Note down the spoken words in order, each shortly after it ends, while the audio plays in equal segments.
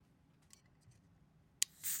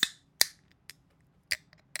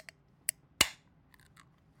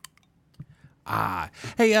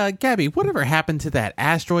Hey, Gabby, whatever happened to that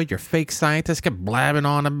asteroid your fake scientist kept blabbing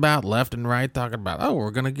on about left and right, talking about, oh,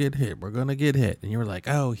 we're going to get hit. We're going to get hit. And you were like,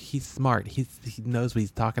 oh, he's smart. He knows what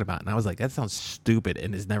he's talking about. And I was like, that sounds stupid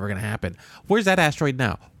and it's never going to happen. Where's that asteroid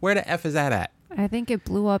now? Where the F is that at? I think it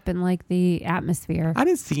blew up in like the atmosphere. I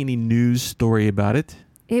didn't see any news story about it.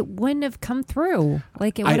 It wouldn't have come through.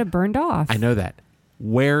 Like it would have burned off. I know that.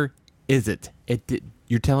 Where is it?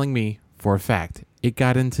 You're telling me for a fact it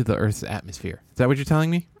got into the Earth's atmosphere. Is that what you're telling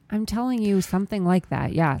me? I'm telling you something like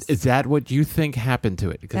that, yes. Is that what you think happened to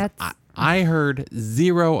it? Because I heard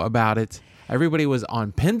zero about it. Everybody was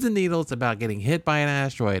on pins and needles about getting hit by an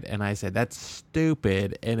asteroid, and I said, that's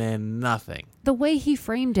stupid, and then nothing. The way he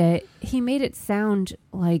framed it, he made it sound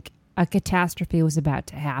like a catastrophe was about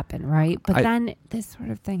to happen, right? But then this sort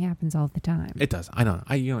of thing happens all the time. It does. I know.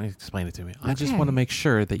 You don't explain it to me. I just want to make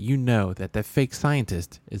sure that you know that that fake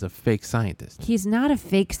scientist is a fake scientist. He's not a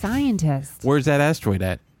fake scientist. Where's that asteroid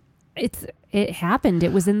at? It happened.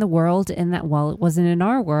 It was in the world, and it wasn't in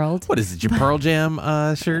our world. What is it? Your Pearl Jam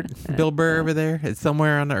shirt, Bill Burr over there? It's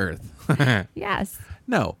somewhere on the Earth. Yes.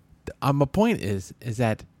 No. My point is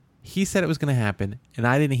that he said it was going to happen, and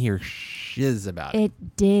I didn't hear shiz about it.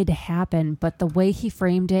 It did happen, but the way he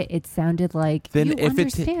framed it, it sounded like then you if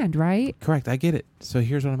understand, right? Correct. I get it. So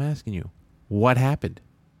here's what I'm asking you: what happened?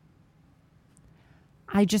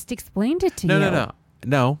 I just explained it to you.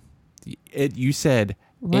 No. You said.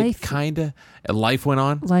 Life went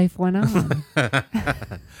on? Life went on.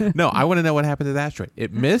 No, I want to know what happened to the asteroid.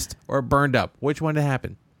 It missed or burned up? Which one did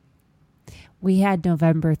happen? We had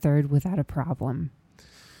November 3rd without a problem.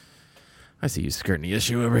 I see you skirting the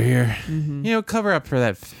issue over here. Mm-hmm. Cover up for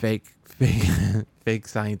that fake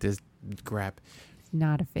scientist crap.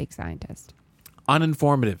 Not a fake scientist.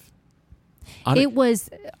 Uninformative. It was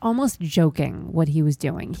almost joking what he was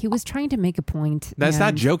doing. He was trying to make a point. That's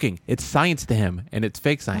not joking. It's science to him, and it's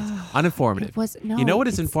fake science. Uninformative. You know what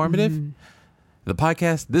is informative? The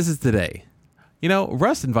podcast, This Is Today.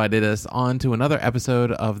 Russ invited us on to another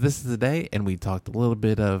episode of This Is Today, and we talked a little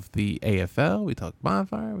bit of the AFL. We talked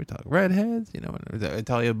Bonfire. We talked Redheads. I'll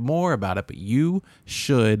tell you more about it, but you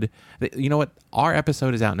should. You know what? Our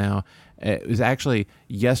episode is out now. It was actually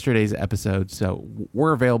yesterday's episode, so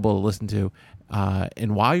we're available to listen to.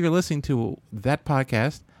 And while you're listening to that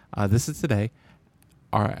podcast, This Is Today,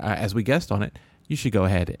 as we guest on it, you should go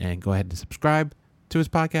ahead and subscribe to his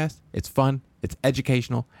podcast. It's fun. It's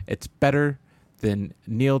educational. It's better than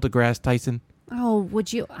Neil deGrasse Tyson. Oh,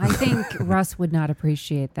 would you? I think Russ would not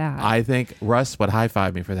appreciate that. I think Russ would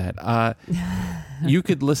high-five me for that. You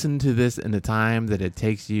could listen to this in the time that it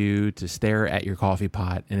takes you to stare at your coffee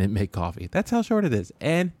pot and make coffee. That's how short it is.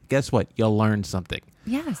 And guess what? You'll learn something.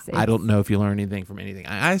 Yes. I don't know if you learn anything from anything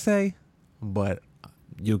I say, but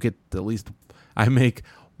you'll get at least... I make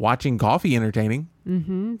watching coffee entertaining.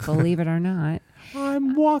 Mm-hmm. Believe it or not.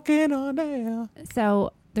 I'm walking on air.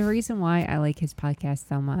 So... the reason why I like his podcast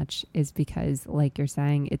so much is because, like you're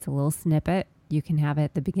saying, it's a little snippet. You can have it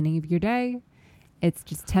at the beginning of your day. It's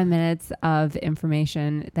just 10 minutes of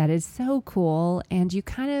information that is so cool. And you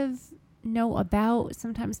kind of know about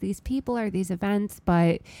sometimes these people or these events,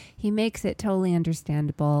 but he makes it totally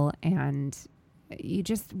understandable. And you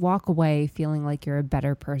just walk away feeling like you're a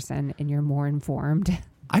better person and you're more informed.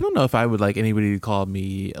 I don't know if I would like anybody to call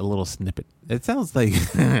me a little snippet. It sounds like...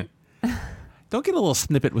 Don't get a little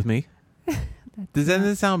snippet with me. Does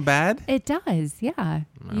that sound bad? It does, yeah.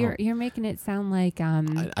 No. You're making it sound like...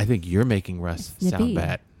 I think you're making Russ snippy. Sound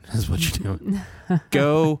bad. That's what you're doing.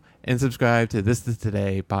 Go and subscribe to This Is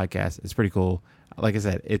Today podcast. It's pretty cool. Like I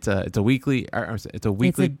said, it's a weekly...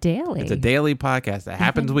 It's a daily. It's a daily podcast that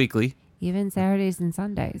happens weekly. Even Saturdays and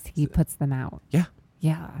Sundays, he puts them out. Yeah.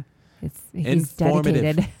 Yeah. He's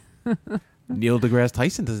dedicated. Neil deGrasse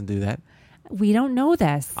Tyson doesn't do that. We don't know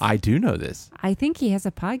this. I do know this. I think he has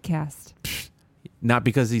a podcast. Not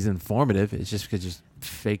because he's informative. It's just because it's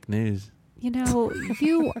fake news.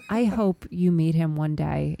 I hope you meet him one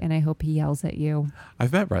day, and I hope he yells at you.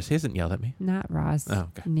 I've met Russ. He hasn't yelled at me. Not Russ. Oh,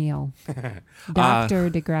 okay. Neil. Dr.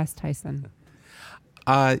 deGrasse Tyson.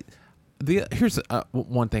 Here's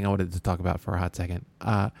one thing I wanted to talk about for a hot second.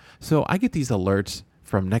 So I get these alerts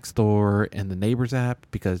from Nextdoor and the Neighbors app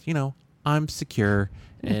because, I'm secure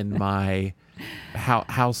in my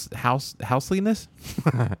houseliness.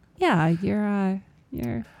 Yeah, you're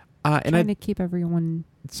trying to keep everyone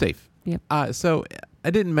safe. Yep. So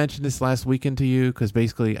I didn't mention this last weekend to you because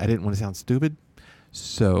basically I didn't want to sound stupid.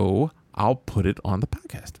 So I'll put it on the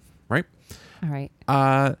podcast, right? All right.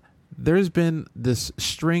 there's been this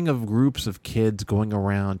string of groups of kids going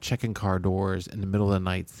around checking car doors in the middle of the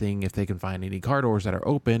night, seeing if they can find any car doors that are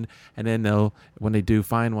open. And then when they do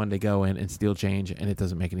find one, they go in and steal change. And it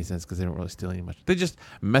doesn't make any sense because they don't really steal any much. They just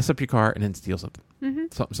mess up your car and then steal something.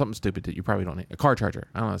 Something stupid that you probably don't need. A car charger.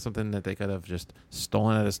 I don't know. Something that they could have just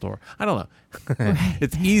stolen at a store. I don't know. Right.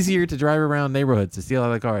 It's easier to drive around neighborhoods to steal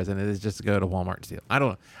other cars than it is just to go to Walmart and steal. I don't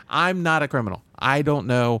know. I'm not a criminal. I don't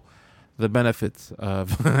know the benefits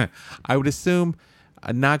of I would assume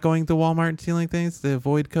not going to Walmart and stealing things to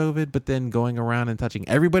avoid COVID, but then going around and touching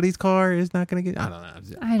everybody's car is not going to get. I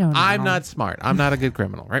don't know. I'm not smart. I'm not a good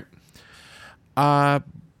criminal, right?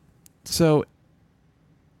 So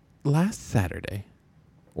last Saturday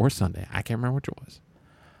or Sunday, I can't remember which it was,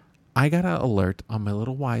 I got an alert on my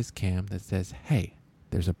little Wise cam that says, "Hey,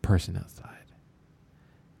 there's a person outside."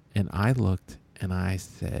 And I looked and I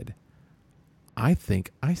said, I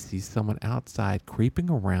think I see someone outside creeping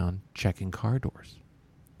around checking car doors.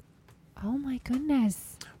 Oh my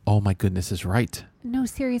goodness. Oh my goodness is right. No,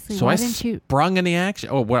 seriously. So why didn't you sprung in the action?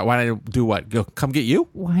 Oh, why did I do what? Go come get you?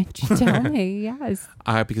 Why didn't you tell me? Yes.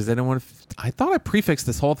 Because I didn't want to. I thought I prefixed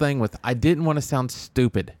this whole thing with I didn't want to sound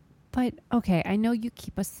stupid. But okay, I know you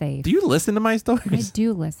keep us safe. Do you listen to my stories? I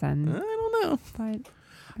do listen. I don't know. But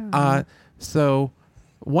I don't know. So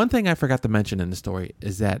one thing I forgot to mention in the story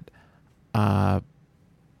is that I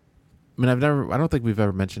don't think we've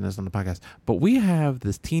ever mentioned this on the podcast, but we have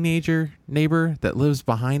this teenager neighbor that lives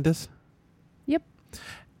behind us. Yep.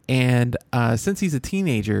 And since he's a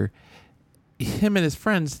teenager, him and his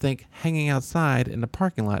friends think hanging outside in the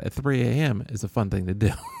parking lot at 3 a.m. is a fun thing to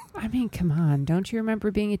do. I mean, come on. Don't you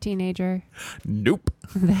remember being a teenager? Nope.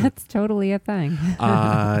 That's totally a thing.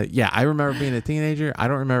 Yeah, I remember being a teenager. I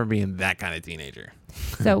don't remember being that kind of teenager.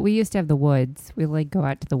 So we used to have the woods. We go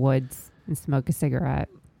out to the woods and smoke a cigarette.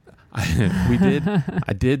 We did.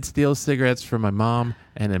 I did steal cigarettes from my mom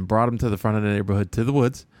and then brought them to the front of the neighborhood to the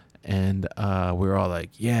woods. And we were all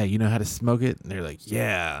like, yeah, you know how to smoke it? And they're like,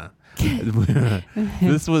 yeah.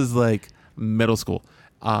 This was like middle school.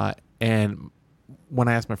 And when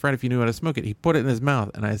I asked my friend if he knew how to smoke it, he put it in his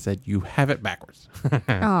mouth. And I said, you have it backwards.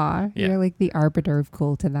 Aw, yeah. You're like the arbiter of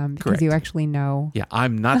cool to them because Correct. You actually know. Yeah,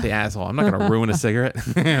 I'm not the asshole. I'm not going to ruin a cigarette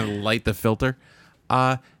and light the filter.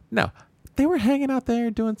 No. They were hanging out there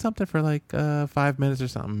doing something for like 5 minutes or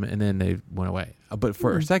something, and then they went away. But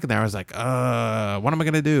for a second there, I was like, what am I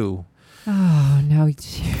going to do? Oh, no.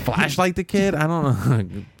 Flashlight the kid? I don't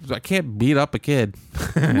know. I can't beat up a kid.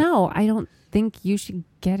 No, I don't think you should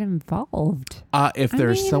get involved. If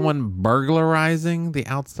there's someone burglarizing the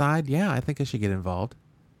outside, yeah, I think I should get involved.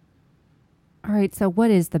 All right, so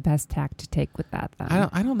what is the best tack to take with that then?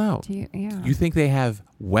 I don't know. You think they have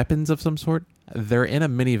weapons of some sort? They're in a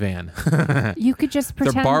minivan. You could just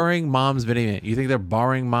pretend they're borrowing mom's minivan. You think they're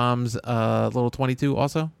borrowing mom's little 22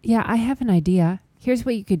 also? Yeah, I have an idea. Here's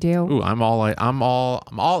what you could do. Ooh, I'm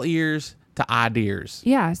all ears to ideas.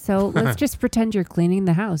 Yeah, so let's just pretend you're cleaning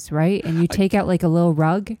the house, right? And you take out like a little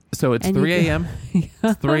rug. So it's 3 a.m.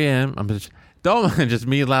 It's 3 a.m. Don't just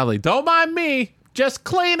me loudly. Don't mind me. Just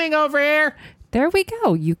cleaning over here. There we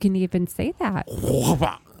go. You can even say that.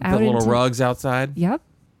 The little rugs outside. Yep.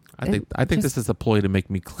 I think this is a ploy to make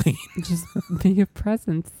me clean. Just be a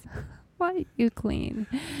presence. Why you clean?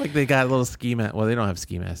 Like they got a little ski mask. Well, they don't have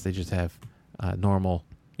ski masks. They just have normal.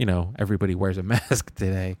 You know, everybody wears a mask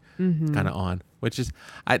today. Mm-hmm. It's kind of on. Which is,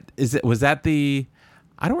 was that the?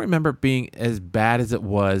 I don't remember it being as bad as it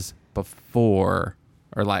was before,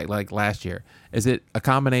 or like last year. Is it a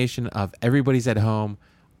combination of everybody's at home,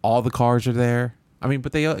 all the cars are there? I mean,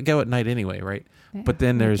 but they go at night anyway, right? Yeah, but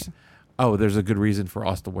then there's a good reason for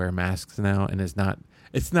us to wear masks now, and it's not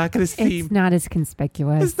going to seem... It's not as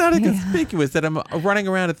conspicuous. It's not as conspicuous that I'm running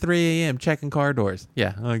around at 3 a.m. checking car doors.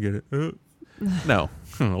 Yeah, I get it. No.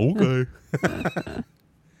 Okay.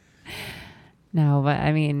 No, but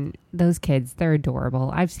I mean, those kids, they're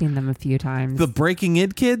adorable. I've seen them a few times. The Breaking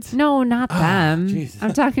In kids? No, not them. Jesus.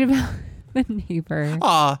 I'm talking about the neighbor.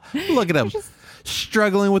 Aw, look at them.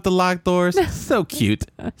 Struggling with the locked doors. So cute.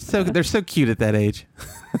 They're so cute at that age.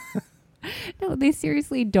 No, they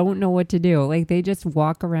seriously don't know what to do. Like, they just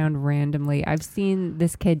walk around randomly. I've seen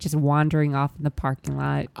this kid just wandering off in the parking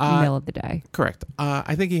lot in the middle of the day. Correct.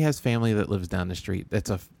 I think he has family that lives down the street. It's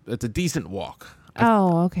a decent walk.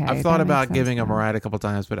 Okay. I've thought about giving him a ride a couple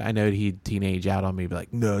times, but I know he'd teenage out on me, be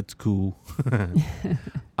like, no, it's cool.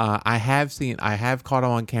 I have caught him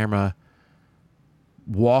on camera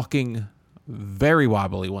walking very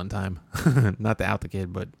wobbly one time. Not to out the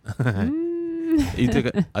kid, but He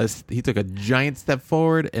took a giant step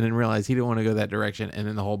forward and then realized he didn't want to go that direction, and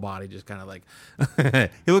then the whole body just kind of like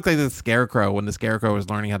he looked like the Scarecrow when the Scarecrow was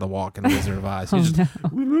learning how to walk in the Wizard of Oz. He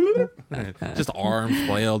just arms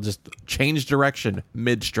flail, just changed direction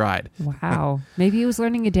mid stride. Wow, maybe he was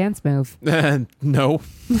learning a dance move. No.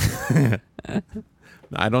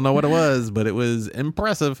 I don't know what it was, but it was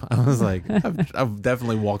impressive. I was like, I've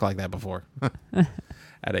definitely walked like that before.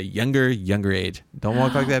 At a younger age. Don't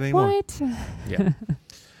walk like that anymore. What? Yeah.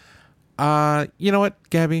 You know what,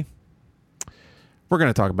 Gabby? We're going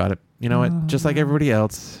to talk about it. You know what? Just like everybody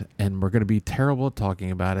else. And we're going to be terrible at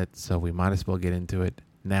talking about it. So we might as well get into it.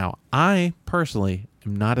 Now, I personally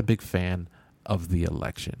am not a big fan of the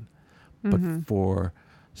election. But for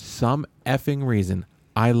some effing reason,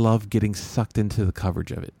 I love getting sucked into the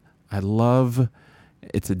coverage of it.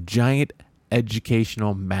 It's a giant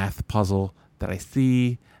educational math puzzle that I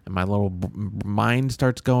see, and my little mind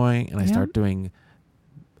starts going, and I start doing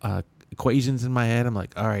equations in my head. I'm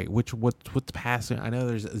like, all right, what's passing? I know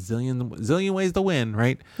there's a zillion ways to win,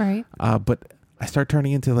 right? Right. But I start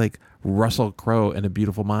turning into like Russell Crowe in A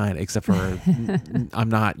Beautiful Mind, except for I'm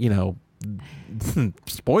not,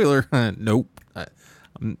 spoiler. Nope.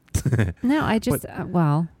 No, I just,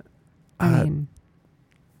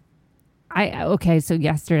 okay, so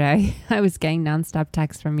yesterday I was getting nonstop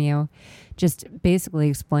texts from you just basically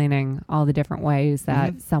explaining all the different ways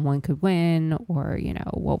that someone could win, or,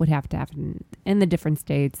 what would have to happen in the different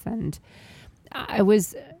states. And I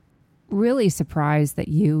was really surprised that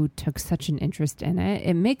you took such an interest in it.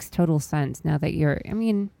 It makes total sense now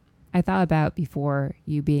that I thought about before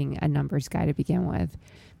you being a numbers guy to begin with,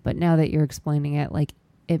 but now that you're explaining it, like,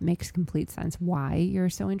 it makes complete sense why you're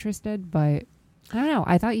so interested. But I don't know.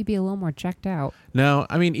 I thought you'd be a little more checked out. No,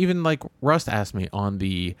 even like Rust asked me on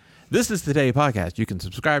the This Is Today podcast you can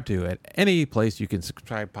subscribe to at any place you can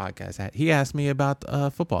subscribe podcasts at. He asked me about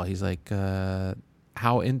football. He's like,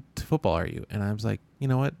 how into football are you? And I was like, you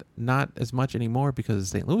know what? Not as much anymore because of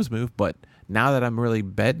St. Louis move. But now that I'm really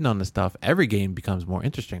betting on the stuff, every game becomes more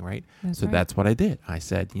interesting, right? That's what I did. I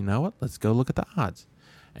said, you know what? Let's go look at the odds.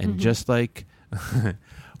 And just like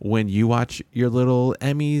when you watch your little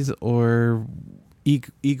Emmys or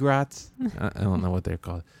EGOTs, I don't know what they're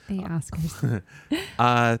called. The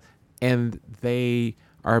Oscars. And they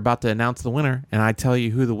are about to announce the winner, and I tell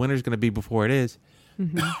you who the winner is going to be before it is.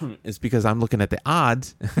 It's because I'm looking at the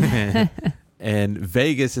odds, and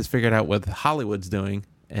Vegas has figured out what Hollywood's doing,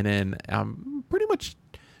 and then I'm pretty much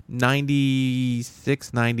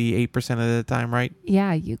 98% of the time right.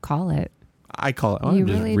 Yeah, you call it. I call it. I'm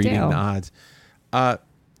just really reading the odds.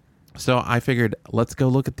 So I figured, let's go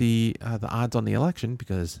look at the odds on the election,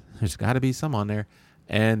 because there's got to be some on there.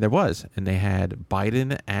 And there was. And they had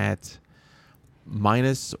Biden at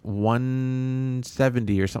minus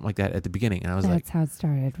 170 or something like that at the beginning. And I was That's how it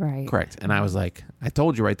started, right? Correct. And I was like, I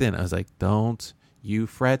told you right then. I was like, don't you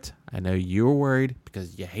fret. I know you're worried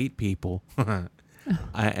because you hate people. And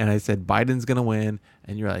I said, Biden's going to win.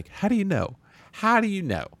 And you're like, how do you know? How do you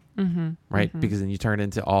know? Right, because then you turn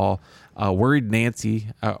into all worried Nancy.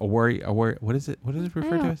 Worry. What is it? What is it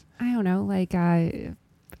referred to as? I don't know, like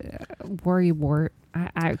worry wart.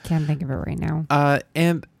 I can't think of it right now.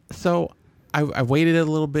 And so I waited a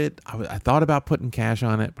little bit. I thought about putting cash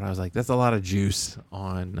on it, but I was like, that's a lot of juice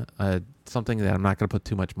on something that I'm not going to put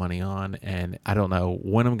too much money on, and I don't know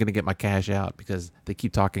when I'm going to get my cash out because they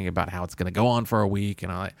keep talking about how it's going to go on for a week,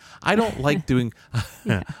 and I don't like doing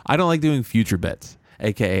I don't like doing future bets.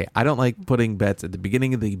 AKA, I don't like putting bets at the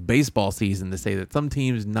beginning of the baseball season to say that some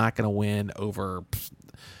team's not going to win over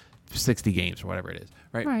 60 games or whatever it is,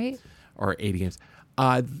 right? Right. Or 80 games.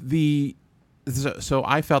 So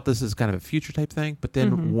I felt this is kind of a future type thing, but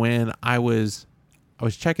then when I was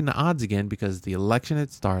checking the odds again because the election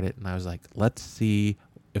had started, and I was like, let's see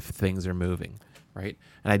if things are moving, right?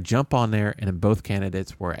 And I jump on there, and then both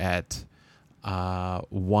candidates were at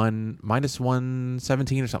minus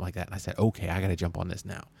 117 or something like that. And I said, okay, I got to jump on this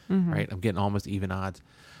now, right? I'm getting almost even odds.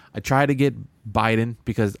 I tried to get Biden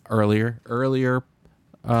because earlier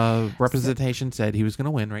representation said he was going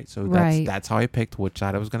to win, right? So that's how I picked which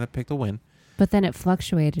side I was going to pick to win. But then it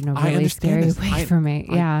fluctuated in a really scary way for me.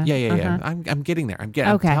 Yeah. I'm getting there. I'm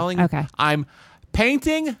telling you. I'm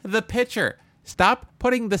painting the picture. Stop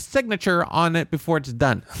putting the signature on it before it's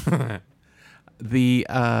done.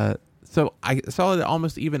 So I saw the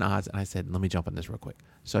almost even odds, and I said, let me jump on this real quick.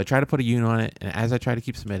 So I try to put a unit on it, and as I try to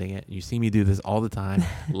keep submitting it, you see me do this all the time,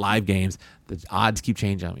 live games, the odds keep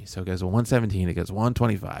changing on me. So it goes to 117, it goes to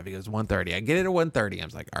 125, it goes to 130. I get it at 130. I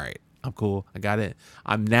was like, all right, I'm cool. I got it.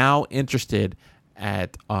 I'm now interested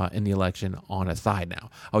at in the election on a side now.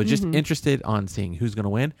 I was just interested on seeing who's going to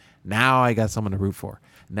win. Now I got someone to root for.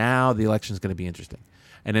 Now the election is going to be interesting.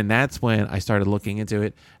 And then that's when I started looking into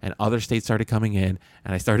it, and other states started coming in,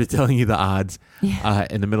 and I started telling you the odds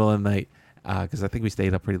in the middle of the night, because I think we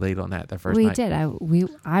stayed up pretty late on that first night. We did.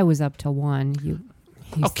 I was up till 1. You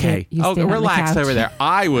okay. Relax over there.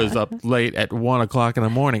 I was up late at 1 o'clock in the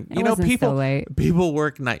morning. You know, people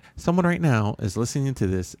work night. Someone right now is listening to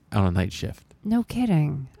this on a night shift. No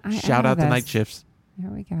kidding. Shout out the night shifts.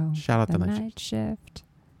 There we go. Shout out the night shift.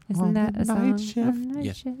 Isn't that a song? Night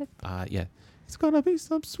shift. Yeah. It's gonna be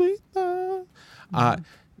some sweet love.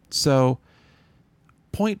 So,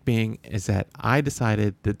 point being is that I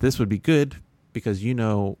decided that this would be good because you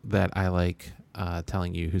know that I like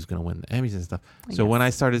telling you who's going to win the Emmys and stuff. So when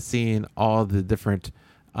I started seeing all the different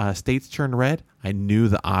states turn red, I knew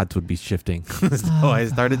the odds would be shifting. So I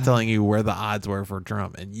started telling you where the odds were for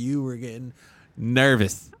Trump, and you were getting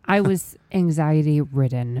nervous. I was anxiety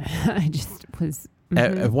ridden. I just was.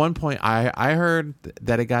 At one point, I heard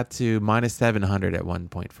that it got to minus 700 at one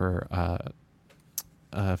point for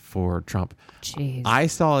Trump. Jeez. I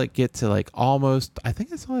saw it get to like almost, I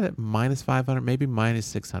think I saw it at minus 500, maybe minus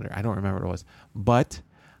 600. I don't remember what it was. But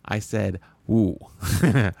I said, ooh,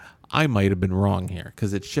 I might have been wrong here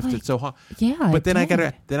because it shifted so hard. Yeah. But then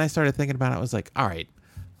I started thinking about it. I was like, all right.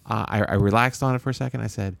 I relaxed on it for a second. I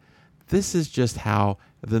said, this is just how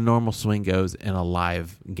the normal swing goes in a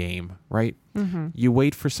live game, right? Mm-hmm. You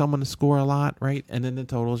wait for someone to score a lot, right? And then the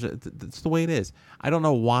totals, that's the way it is. I don't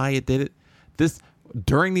know why it did it.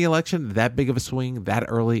 During the election, that big of a swing that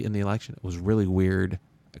early in the election, it was really weird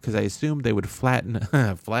because I assumed they would flatten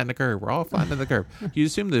the curve. We're all flattening the curve. You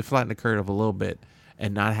assume they'd flatten the curve a little bit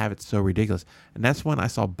and not have it so ridiculous. And that's when I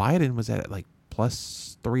saw Biden was at like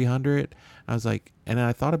plus 300. I was like, and then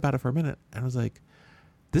I thought about it for a minute. And I was like,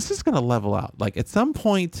 this is going to level out. Like at some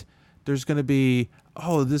point, there's going to be,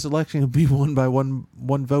 this election will be won by one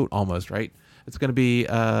vote almost, right? It's going to be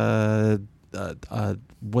Kevin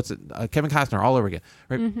Costner all over again,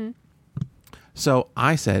 right? Mm-hmm. So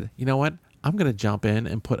I said, you know what? I'm going to jump in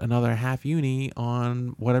and put another half uni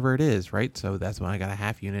on whatever it is, right? So that's when I got a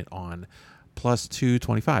half unit on plus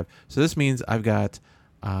 225. So this means I've got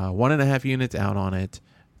 1.5 units out on it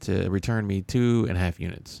to return me 2.5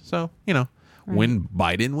 units. So, when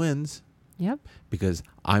Biden wins, yep, because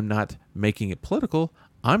I'm not making it political,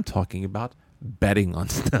 I'm talking about betting on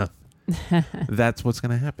stuff. That's what's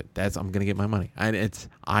going to happen. I'm going to get my money, and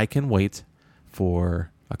I can wait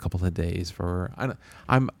for a couple of days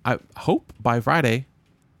I hope by Friday,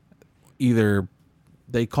 either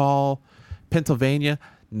they call Pennsylvania.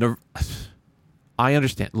 I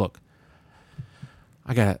understand. Look,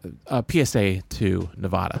 I got a PSA to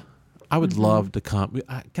Nevada. I would love to come.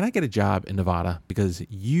 Can I get a job in Nevada? Because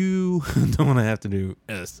you don't want to have to do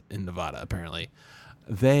this in Nevada, apparently.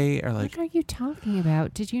 They are like... What are you talking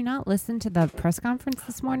about? Did you not listen to the press conference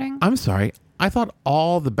this morning? I'm sorry. I thought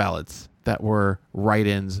all the ballots that were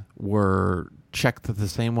write-ins were checked the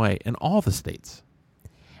same way in all the states.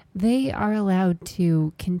 They are allowed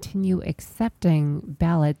to continue accepting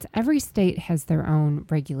ballots. Every state has their own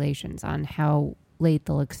regulations on how late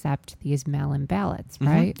they'll accept these mail-in ballots,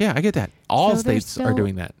 right? Mm-hmm. Yeah, I get that. All states are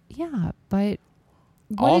doing that. Yeah, but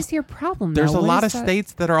what is your problem? There's a lot of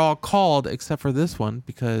states that are all called except for this one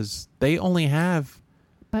because they only have...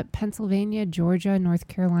 But Pennsylvania, Georgia, North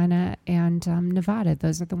Carolina, and Nevada,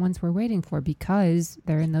 those are the ones we're waiting for because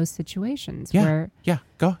they're in those situations where... Yeah,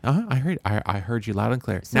 go. I heard you loud and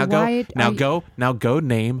clear. So now go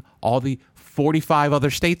name all the 45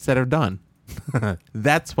 other states that are done.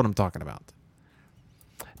 That's what I'm talking about.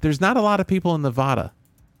 There's not a lot of people in Nevada.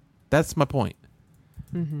 That's my point.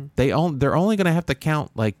 Mm-hmm. They're only going to have to count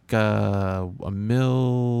like a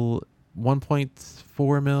mil,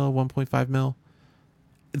 1.4 mil, 1.5 mil.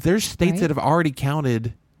 There's states that have already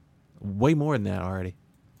counted way more than that already.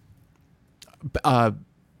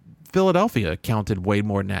 Philadelphia counted way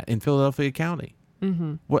more than that in Philadelphia County.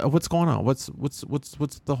 Mm-hmm. What's going on? What's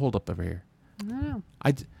the holdup over here? I don't know.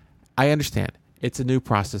 I understand. It's a new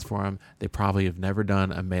process for them. They probably have never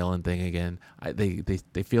done a mail-in thing again.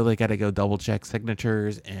 They feel they got to go double-check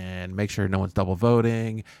signatures and make sure no one's double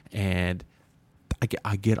voting. And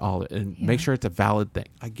I get all of it. And make sure it's a valid thing.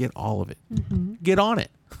 I get all of it. Mm-hmm. Get on it.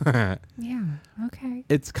 Yeah, okay.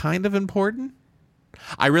 It's kind of important.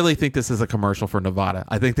 I really think this is a commercial for Nevada.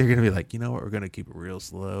 I think they're going to be like, you know what? We're going to keep it real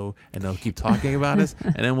slow. And they'll keep talking about us.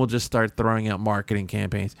 And then we'll just start throwing out marketing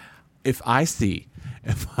campaigns. If I see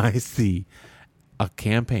a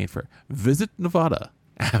campaign for visit Nevada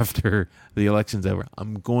after the election's over,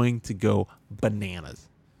 I'm going to go bananas.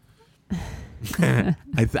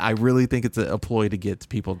 I really think it's a ploy to get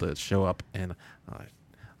people to show up, and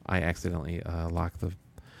I accidentally locked the.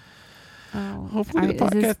 Oh, hopefully the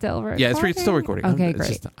podcast. Is it still recording? Yeah, it's still recording. Okay,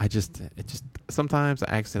 great. It just sometimes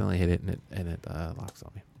I accidentally hit it and it locks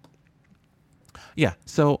on me. Yeah.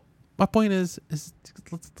 So my point is let's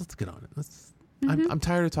get on it. I'm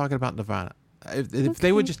tired of talking about Nirvana. If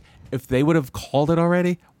they would have called it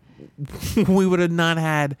already, we would have not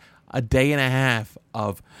had a day and a half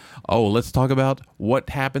of, let's talk about what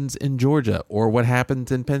happens in Georgia or what happens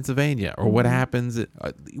in Pennsylvania or what happens.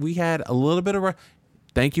 We had a little bit of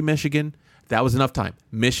thank you, Michigan. That was enough time.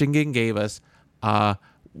 Michigan gave us,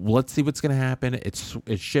 let's see what's going to happen.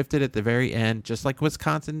 It shifted at the very end, just like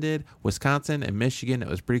Wisconsin did. Wisconsin and Michigan, it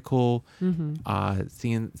was pretty cool.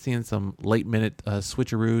 Seeing some late minute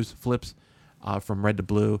switcheroos, flips from red to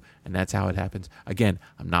blue, and that's how it happens. Again,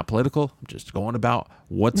 I'm not political. I'm just going about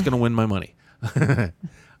what's going to win my money.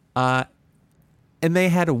 And they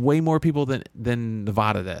had way more people than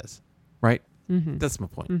Nevada does, right? That's my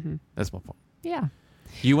point. That's my point. Yeah.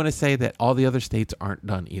 You want to say that all the other states aren't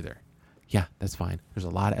done either. Yeah, that's fine. There's a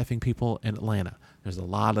lot of effing people in Atlanta. There's a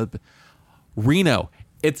lot of Reno.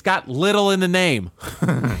 It's got little in the name.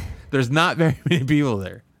 There's not very many people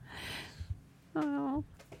there. Oh,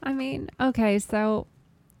 I mean, okay. So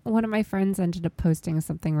one of my friends ended up posting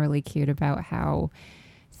something really cute about how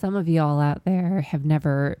some of y'all out there have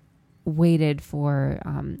never waited for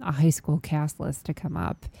a high school cast list to come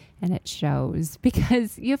up, and it shows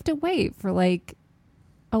because you have to wait for like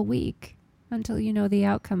a week until you know the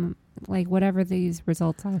outcome, like whatever these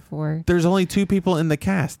results are for. There's only 2 people in the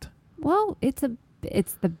cast. Well, it's the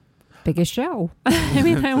biggest show. I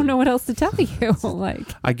mean, I don't know what else to tell you. Like,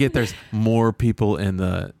 I get there's more people in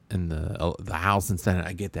the House and Senate.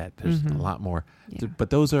 I get that. There's a lot more, but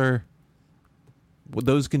those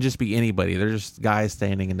can just be anybody. They're just guys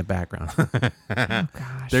standing in the background. Oh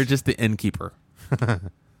gosh, they're just the innkeeper.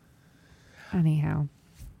 Anyhow,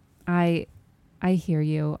 I hear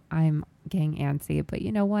you. I'm getting antsy, but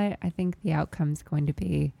you know what? I think the outcome's going to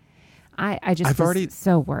be. I just was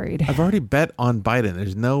so worried. I've already bet on Biden.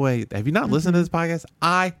 There's no way. Have you not listened to this podcast?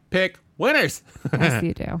 I pick winners. Yes,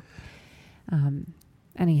 you do.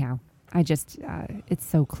 Anyhow, I just it's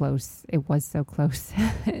so close. It was so close.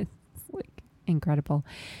 It's like incredible.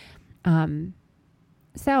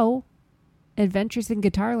 So, adventures in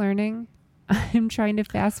guitar learning. I'm trying to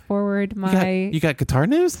fast forward my... You got guitar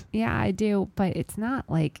news? Yeah, I do, but it's not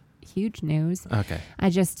like huge news. Okay. I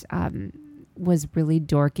just was really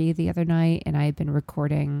dorky the other night, and I had been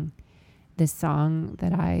recording this song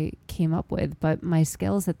that I came up with, but my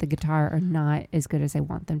skills at the guitar are not as good as I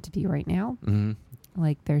want them to be right now. Mm-hmm.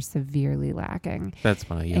 Like, they're severely lacking. That's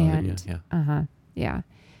when I yelled at you. Yeah. Yeah.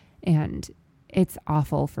 And it's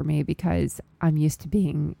awful for me because I'm used to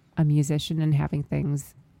being a musician and having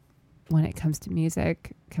things... when it comes to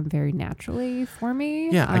music, come very naturally for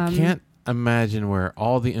me. Yeah, I can't imagine where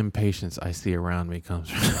all the impatience I see around me comes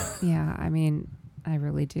from. Yeah, I mean, I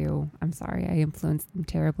really do. I'm sorry, I influenced them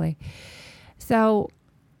terribly. So,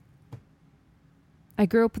 I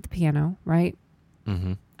grew up with the piano, right?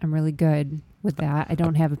 Mm-hmm. I'm really good with that. I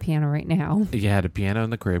don't have a piano right now. You had a piano in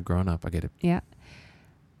the crib growing up. I get it. Yeah.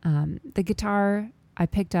 The guitar... I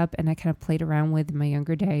picked up and I kind of played around with in my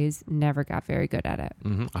younger days. Never got very good at it.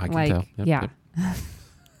 Mm-hmm. I can tell. Yep, yeah.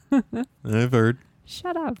 I've heard.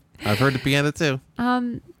 Shut up. I've heard the piano too.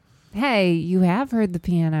 Hey, you have heard the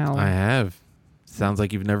piano. I have. Sounds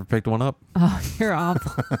like you've never picked one up. Oh, you're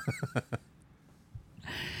awful.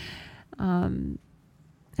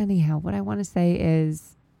 Anyhow, what I want to say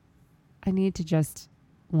is I need to just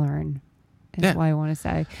learn. Is what I want to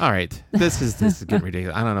say. All right. This is getting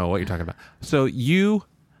ridiculous. I don't know what you're talking about. So you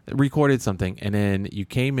recorded something and then you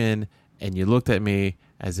came in and you looked at me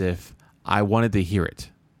as if I wanted to hear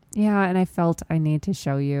it. Yeah, and I felt I need to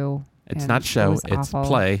show you. It's not show, it's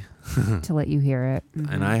play. To let you hear it.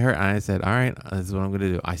 Mm-hmm. And I said, all right, this is what I'm going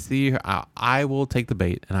to do. I see you. I will take the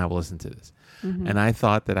bait and I will listen to this. Mm-hmm. And I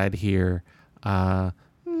thought that I'd hear, you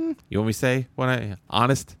want me to say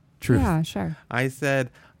honest truth? Yeah, sure. I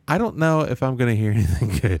said, I don't know if I'm going to hear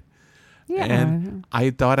anything good. Yeah. And I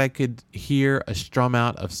thought I could hear a strum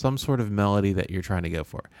out of some sort of melody that you're trying to go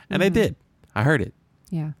for. And I did. I heard it.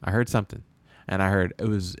 Yeah. I heard something. And I heard it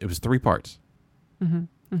was 3 parts.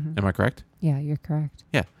 Mm-hmm. Mm-hmm. Am I correct? Yeah, you're correct.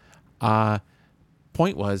 Yeah.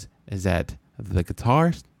 Point is that the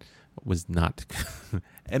guitar was not.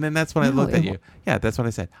 And then that's when I looked at you. Yeah, that's what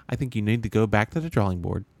I said. I think you need to go back to the drawing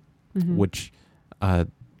board, which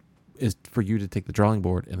is for you to take the drawing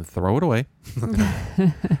board and throw it away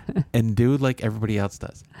and do like everybody else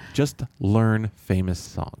does. Just learn famous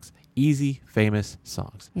songs. easy, famous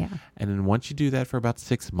songs. Yeah. And then once you do that for about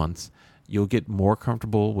 6 months, you'll get more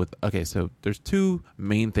comfortable with, okay, so there's two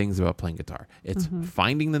main things about playing guitar. It's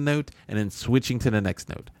finding the note and then switching to the next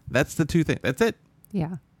note. That's the two things. That's it.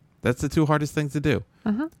 Yeah. That's the two hardest things to do.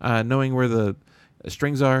 Knowing where the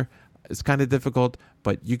strings are is kind of difficult,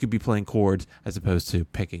 but you could be playing chords as opposed to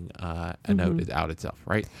picking a note out itself,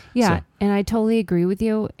 right? Yeah, so, and I totally agree with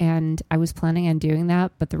you. And I was planning on doing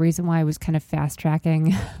that, but the reason why I was kind of fast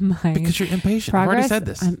tracking my because you're impatient. Progress, I've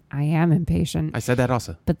already said this. I am impatient. I said that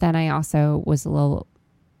also. But then I also was a little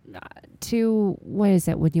too, what is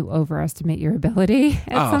it, when you overestimate your ability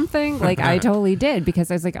at something? Like I totally did,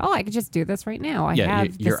 because I was like, oh, I could just do this right now. I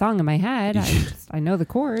have the song in my head. I know the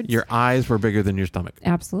chords. Your eyes were bigger than your stomach.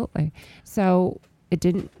 Absolutely. So it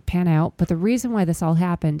didn't pan out. But the reason why this all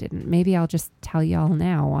happened, and maybe I'll just tell y'all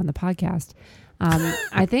now on the podcast,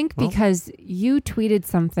 I think because you tweeted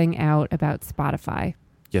something out about Spotify.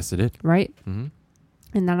 Yes, it did. Right? Mm-hmm.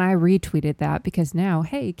 And then I retweeted that because now,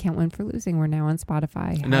 hey, Can't Win for Losing. We're now on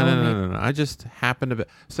Spotify. No. I just happened to.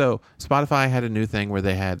 So Spotify had a new thing where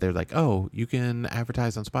they're like, oh, you can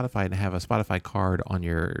advertise on Spotify and have a Spotify card on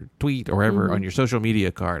your tweet or whatever, on your social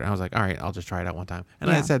media card. And I was like, all right, I'll just try it out one time.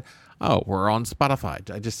 And I said, oh, we're on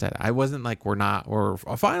Spotify. I just said, I wasn't like, we're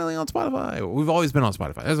finally on Spotify. We've always been on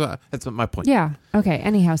Spotify. That's my point. Yeah. Okay.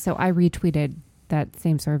 Anyhow, so I retweeted that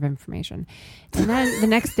same sort of information. And then the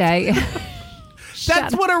next day...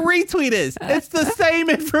 That's what a retweet is. It's the same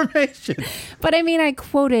information. But I mean, I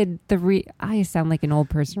quoted I sound like an old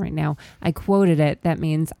person right now. I quoted it. That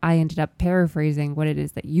means I ended up paraphrasing what it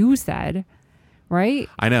is that you said, right?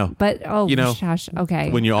 I know. But, shush.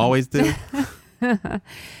 Okay. When you always do.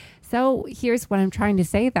 So here's what I'm trying to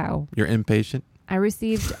say, though. You're impatient? I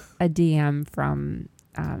received a DM from...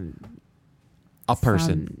 a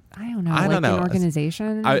person. I don't know. An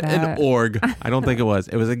organization? An org. I don't think it was.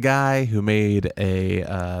 It was a guy who made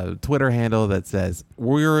a Twitter handle that says,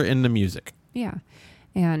 we're into music. Yeah.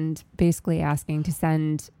 And basically asking to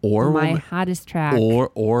send my hottest track.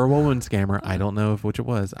 Or a woman scammer. I don't know which it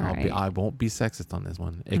was. I won't be sexist on this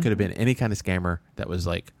one. It could have been any kind of scammer that was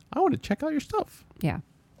like, I want to check out your stuff. Yeah.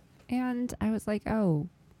 And I was like, oh,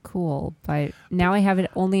 cool, but now I have it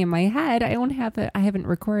only in my head. I don't have it. I haven't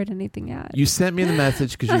recorded anything yet. You sent me the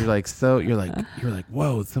message because you're like,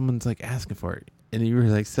 whoa, someone's like asking for it, and you were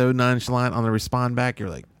like so nonchalant on the respond back. You're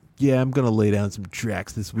like, yeah, I'm gonna lay down some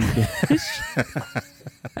tracks this weekend.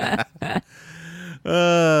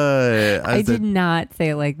 I did not say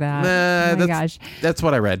it like that. Oh my gosh, that's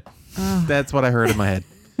what I read. That's what I heard in my head.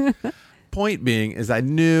 Point being is, I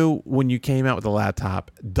knew when you came out with the laptop,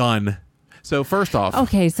 done. So first off...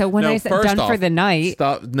 Okay, so when I said done for the night...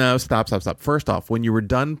 Stop. First off, when you were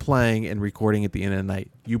done playing and recording at the end of the night,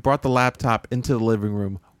 you brought the laptop into the living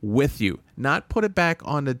room with you. Not put it back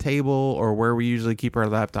on the table or where we usually keep our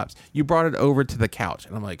laptops. You brought it over to the couch.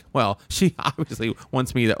 And I'm like, well, she obviously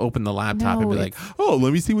wants me to open the laptop and be like, oh,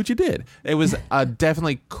 let me see what you did. It was a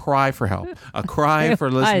definitely cry for help. A cry for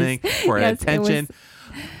listening, for attention.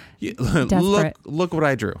 Look what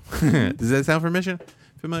I drew. Does that sound familiar?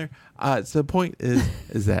 So the point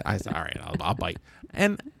is that I said, all right, I'll bite.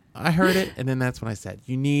 And I heard it, and then that's when I said,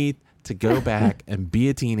 you need to go back and be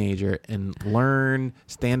a teenager and learn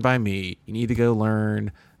Stand By Me. You need to go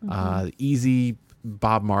learn easy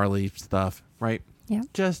Bob Marley stuff, right? Yeah.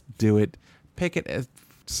 Just do it. Pick it.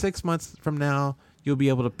 6 months from now, you'll be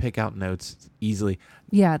able to pick out notes easily.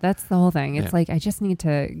 Yeah, that's the whole thing. It's like, I just need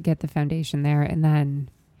to get the foundation there, and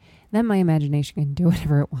then my imagination can do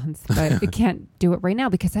whatever it wants, but it can't do it right now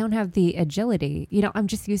because I don't have the agility. I'm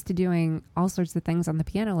just used to doing all sorts of things on the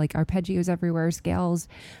piano, like arpeggios everywhere, scales.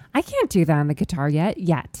 I can't do that on the guitar yet.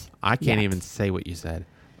 I can't even say what you said.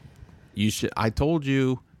 I told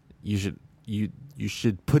you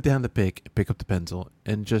should put down the pick up the pencil,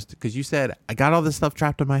 and just because you said I got all this stuff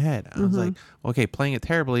trapped in my head. I was like, okay, playing it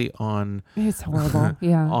terribly on it's horrible.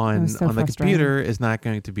 Yeah, on the computer is not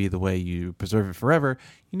going to be the way you preserve it forever.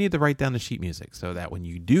 You need to write down the sheet music so that when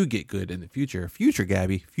you do get good in the future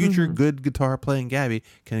Gabby, good guitar playing Gabby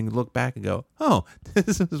can look back and go, oh,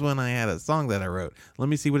 this is when I had a song that I wrote. Let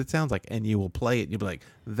me see what it sounds like, and you will play it. And you'll be like,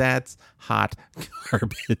 that's hot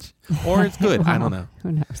garbage, or it's good. Wow. I don't know.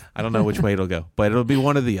 Who knows? I don't know which way it'll go, but it'll be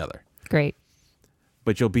one or the other. Great.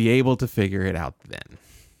 But you'll be able to figure it out then.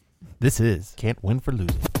 This is Can't Win for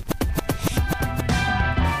Losing.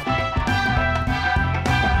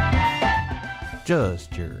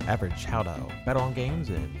 Just your average how to bet on games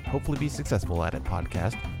and hopefully be successful at it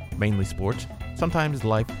podcast. Mainly sports, sometimes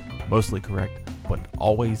life, mostly correct, but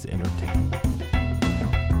always entertaining.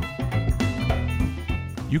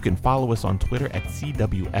 You can follow us on Twitter at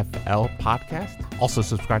CWFL Podcast. Also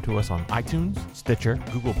subscribe to us on iTunes, Stitcher,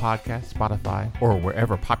 Google Podcasts, Spotify, or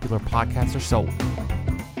wherever popular podcasts are sold.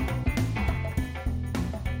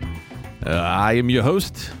 I am your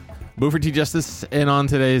host, Buford T. Justice, and on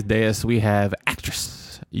today's dais we have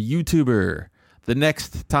actress, YouTuber, the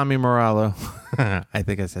next Tommy Morello. I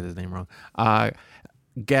think I said his name wrong.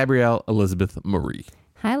 Gabrielle Elizabeth Marie.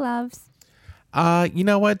 Hi, loves. You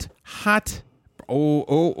know what? Hot. I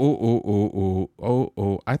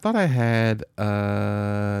thought I had.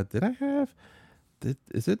 Did I have?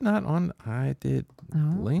 Is it not on? I did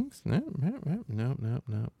links. No.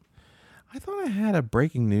 I thought I had a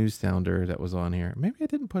breaking news sounder that was on here. Maybe I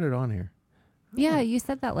didn't put it on here. Yeah, you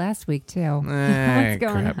said that last week too. What's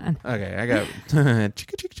going on? Okay, I got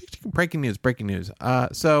breaking news.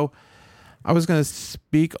 So I was going to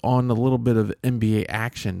speak on a little bit of NBA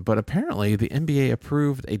action, but apparently the NBA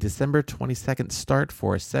approved a December 22nd start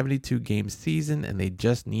for a 72-game season, and they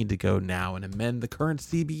just need to go now and amend the current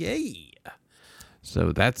CBA.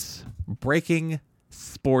 So that's breaking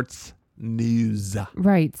sports news.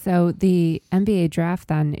 Right. So the NBA draft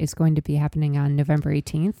then is going to be happening on November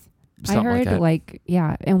 18th. Something I heard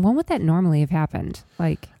yeah. And when would that normally have happened?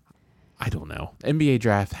 I don't know. NBA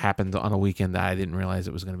draft happened on a weekend that I didn't realize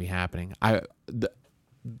it was going to be happening.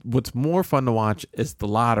 What's more fun to watch is the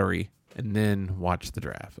lottery and then watch the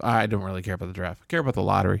draft. I don't really care about the draft. I care about the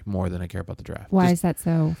lottery more than I care about the draft. Why is that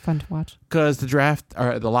so fun to watch? Because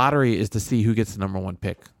the lottery is to see who gets the number one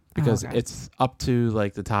pick. Because it's up to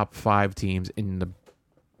like the top 5 teams. In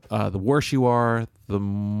the worse you are, the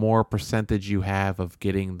more percentage you have of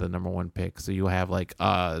getting the number one pick. So you'll have like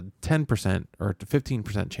 10% or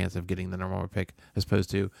 15% chance of getting the number one pick, as opposed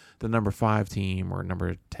to the number 5 team or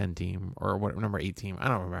number 10 team or number 8 team. I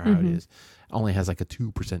don't remember how it is. Only has like a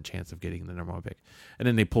 2% chance of getting the number one pick. And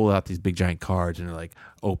then they pull out these big giant cards and they're like,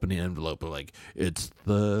 open the envelope. And like, it's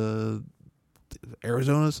the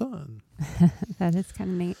Arizona Sun. That is kind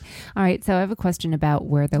of neat. All right, so I have a question about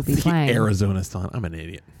where they'll be playing. Arizona Sun. I'm an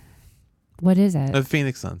idiot. What is it? The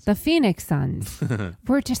Phoenix Suns. The Phoenix Suns.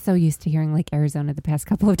 We're just so used to hearing like Arizona the past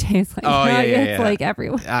couple of days. It's like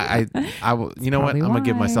everywhere. I will. You know what? I'm gonna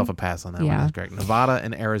give myself a pass on that one. That's correct. Nevada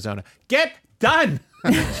and Arizona. Get done.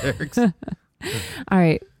 Jerks. All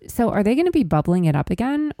right. So are they going to be bubbling it up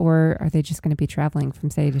again, or are they just going to be traveling from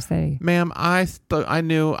city to city? Ma'am, I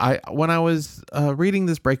knew when I was reading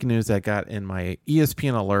this breaking news that got in my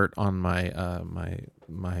ESPN alert on my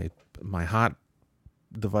my hot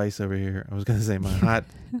device over here. I was going to say my hot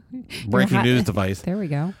breaking news device. There we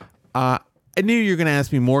go. I knew you were going to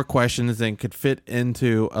ask me more questions than could fit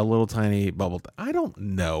into a little tiny bubble. I don't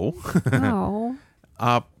know. Oh.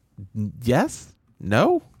 Yes.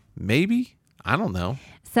 No. Maybe. I don't know.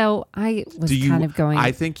 So I was kind of going.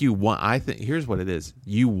 I think here's what it is.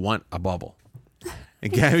 You want a bubble.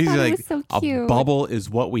 And Gabby's like, so cute. A bubble is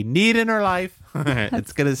what we need in our life.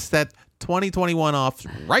 It's going to set 2021 off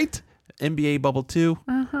right. NBA bubble 2.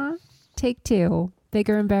 Take 2.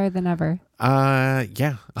 Bigger and better than ever.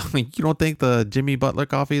 Yeah. I mean, you don't think the Jimmy Butler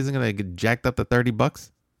coffee isn't going to get jacked up to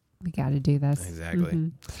 $30? We got to do this.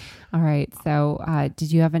 Exactly. All right. So,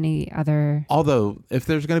 did you have any other? Although, if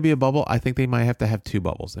there's going to be a bubble, I think they might have to have 2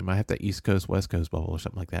 bubbles. They might have the East Coast, West Coast bubble or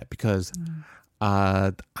something like that, because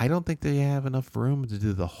I don't think they have enough room to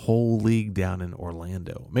do the whole league down in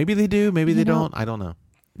Orlando. Maybe they do. Maybe they don't. I don't know.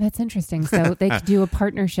 That's interesting. So they could do a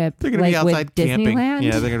partnership. They're going to be outside with camping. Disneyland.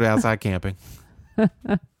 Yeah, they're going to be outside camping.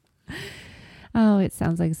 Oh, it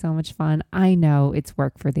sounds like so much fun. I know it's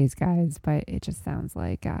work for these guys, but it just sounds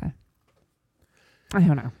like I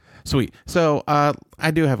don't know. Sweet. So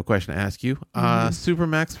I do have a question to ask you.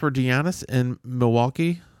 Supermax for Giannis in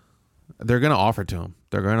Milwaukee, they're going to offer to him.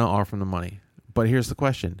 They're going to offer him the money. But here's the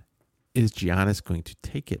question. Is Giannis going to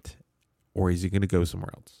take it, or is he going to go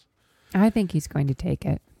somewhere else? I think he's going to take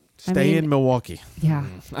it. Stay in Milwaukee. Yeah.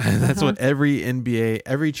 That's what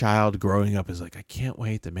every child growing up is like, I can't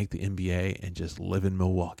wait to make the NBA and just live in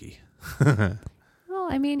Milwaukee. Well,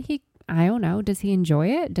 I mean, I don't know. Does he enjoy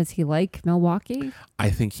it? Does he like Milwaukee?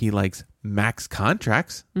 I think he likes max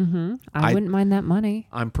contracts. Mm-hmm. I wouldn't mind that money.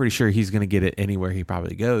 I'm pretty sure he's going to get it anywhere he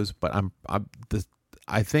probably goes. But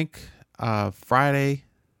I think Friday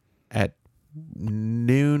at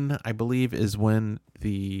noon, I believe, is when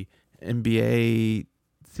the NBA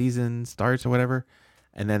season starts or whatever,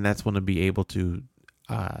 and then that's when they'll be able to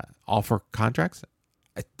offer contracts.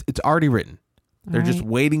 It's already written. They're just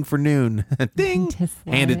waiting for noon. Ding!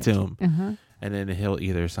 Hand it to him. And then he'll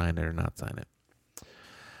either sign it or not sign it.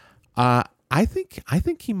 I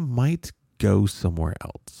think he might go somewhere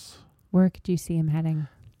else. Where could you see him heading?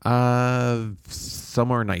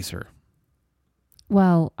 Somewhere nicer.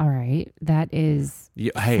 Well, all right. That is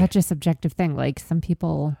such a subjective thing. Like some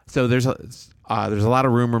people. So there's a lot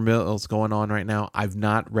of rumor mills going on right now. I've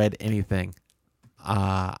not read anything.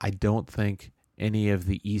 I don't think any of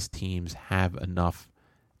the East teams have enough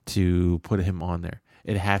to put him on there.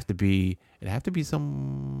 It'd have to be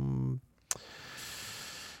some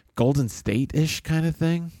Golden State-ish kind of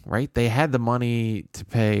thing, right? They had the money to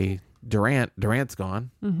pay Durant. Durant's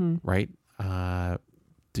gone, right?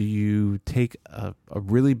 Do you take a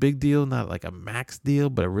really big deal, not like a max deal,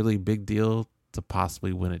 but a really big deal to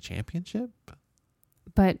possibly win a championship?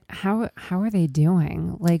 But how are they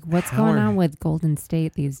doing? Like, what's going on with Golden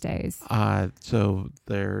State these days? So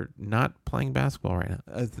they're not playing basketball right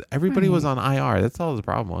now. Everybody was on IR. That's all the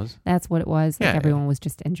problem was. That's what it was. Like everyone was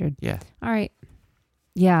just injured. Yeah. All right.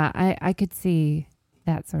 Yeah, I could see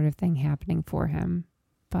that sort of thing happening for him,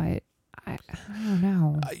 but I don't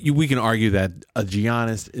know. We can argue that a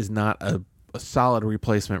Giannis is not a solid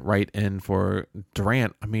replacement right in for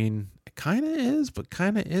Durant. I mean, it kind of is, but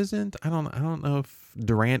kind of isn't. I don't know if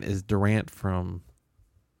Durant is Durant from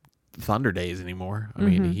Thunder days anymore. I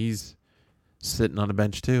mean, he's sitting on a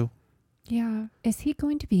bench too. Yeah. Is he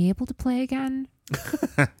going to be able to play again?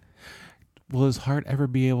 Will his heart ever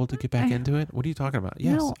be able to get back into it? What are you talking about?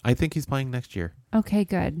 Yes, no. I think he's playing next year. Okay,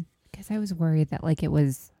 good. Because I was worried that like it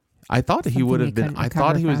was. I thought he would have been. I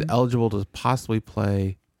thought he was eligible to possibly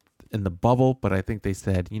play in the bubble, but I think they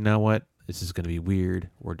said, you know what, this is going to be weird.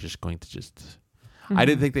 We're just going to just. I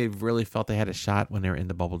didn't think they really felt they had a shot when they were in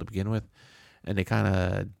the bubble to begin with, and they kind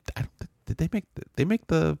of. Did they make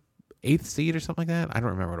the 8th seed or something like that? I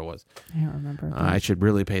don't remember what it was. I don't remember. I should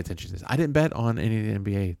really pay attention to this. I didn't bet on any of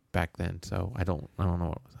the NBA back then, so I don't know what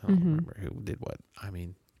it was. I don't remember who did what. I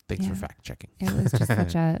mean, thanks for fact checking. It was just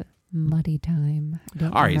such a muddy time.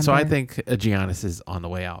 All right, so I think Giannis is on the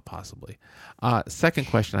way out, possibly. Second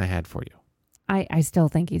question I had for you. I still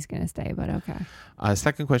think he's going to stay, but okay.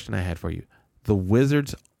 Second question I had for you. The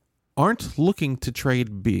Wizards aren't looking to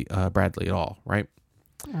trade Bradley at all, right?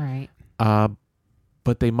 All right.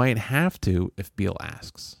 But they might have to if Beal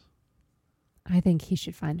asks. I think he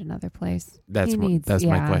should find another place. That's my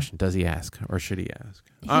question. Does he ask or should he ask?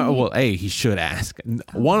 He should ask.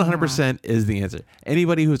 100% is the answer.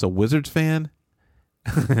 Anybody who's a Wizards fan,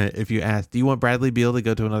 if you ask, do you want Bradley Beal to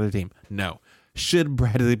go to another team? No. Should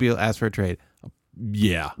Bradley Beal ask for a trade?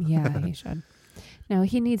 Yeah. Yeah, he should. No,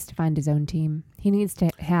 he needs to find his own team. He needs to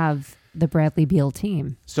have the Bradley Beal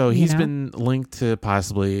team. So he's been linked to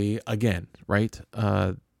possibly, again, right?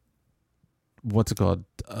 What's it called?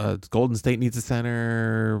 Golden State needs a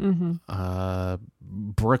center.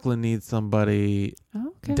 Brooklyn needs somebody.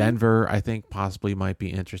 Okay. Denver, I think, possibly might be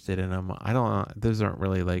interested in him. I don't know. Those aren't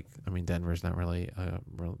really Denver's not really a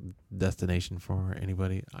real destination for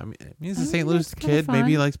anybody. I mean, he's a St. Louis kid.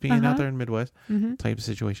 Maybe he likes being out there in Midwest type of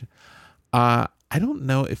situation. I don't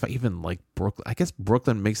know if I even like Brooklyn. I guess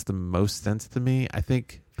Brooklyn makes the most sense to me. I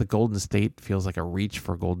think the Golden State feels like a reach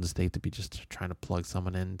for Golden State to be just trying to plug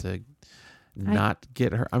someone in to not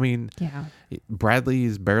get hurt. I mean,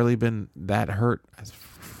 Bradley's barely been that hurt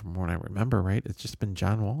from what I remember, right? It's just been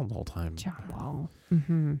John Wall the whole time. John Wall.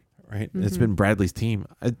 Right? It's been Bradley's team.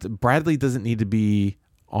 Bradley doesn't need to be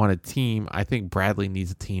on a team. I think Bradley needs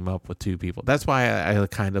to team up with two people. That's why I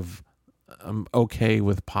kind of I'm okay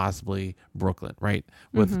with possibly Brooklyn, right?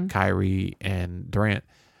 With Kyrie and Durant.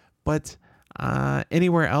 But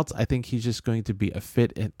anywhere else, I think he's just going to be a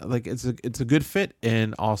fit in, like it's a good fit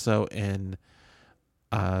and also in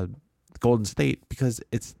Golden State because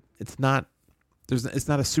it's not a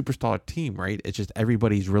superstar team, right? It's just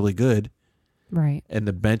everybody's really good. Right. And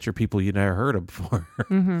the bench are people you never heard of before.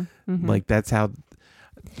 Like that's how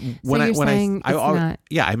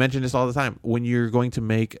I mention this all the time. When you're going to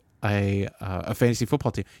make a fantasy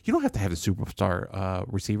football team, you don't have to have a superstar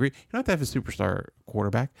receiver. You don't have to have a superstar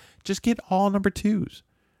quarterback. Just get all number twos.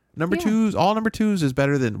 All number twos is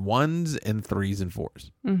better than 1s and 3s and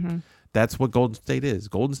 4s. That's what Golden State is.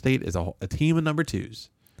 Golden State is a team of number twos.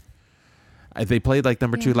 They played like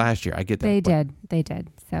number 2 last year. I get that. They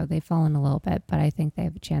did. So they've fallen a little bit, but I think they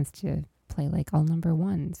have a chance to play like all number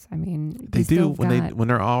 1s. I mean, they do when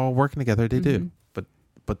they're all working together. They do.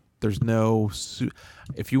 But there's no.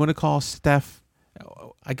 If you want to call Steph,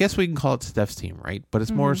 I guess we can call it Steph's team, right? But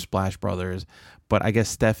it's more Splash Brothers. But I guess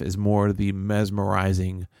Steph is more the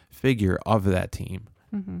mesmerizing figure of that team,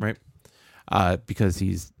 right? Because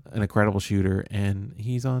he's an incredible shooter and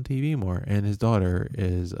he's on TV more, and his daughter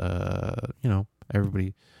is,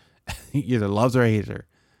 everybody either loves or hates her.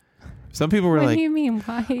 Some people were what do you mean?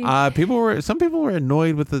 Why? Some people were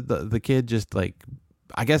annoyed with the kid just like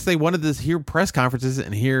I guess they wanted to hear press conferences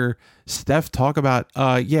and hear Steph talk about,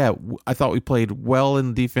 I thought we played well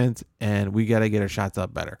in defense and we got to get our shots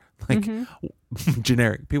up better. Like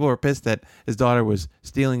generic. People were pissed that his daughter was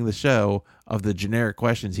stealing the show of the generic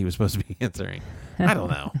questions he was supposed to be answering. I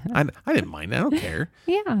don't know. I didn't mind. I don't care.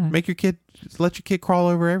 Yeah. Let your kid crawl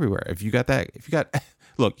over everywhere. If you got,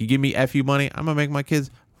 look, you give me FU money, I'm going to make my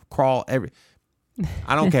kids crawl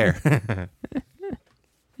I don't care.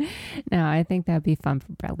 No, I think that'd be fun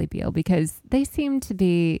for Bradley Beal because they seem to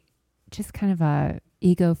be just kind of a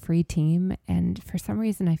ego-free team, and for some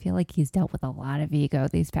reason, I feel like he's dealt with a lot of ego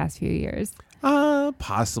these past few years.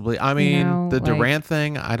 Possibly. I mean, the Durant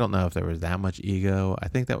thing, I don't know if there was that much ego. I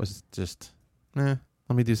think that was just, let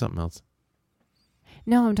me do something else.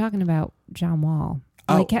 No, I'm talking about John Wall.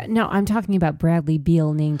 No, I'm talking about Bradley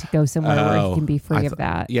Beal needing to go somewhere where he can be free of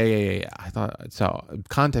that. Yeah. I thought so.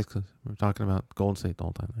 Context, we're talking about Golden State the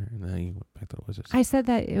whole time there, and then you went back to the Wizards. I said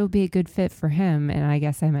that it would be a good fit for him, and I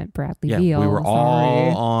guess I meant Bradley Beal. We were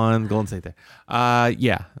all on Golden State there.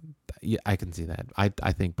 Yeah, I can see that.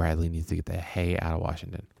 I think Bradley needs to get the hay out of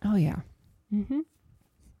Washington. Oh yeah.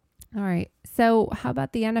 All right. So how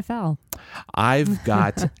about the NFL? I've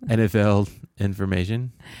got NFL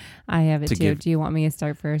information. I have it too. Do you want me to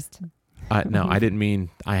start first? No, I didn't mean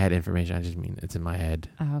I had information. I just mean it's in my head.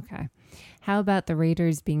 Oh, okay. How about the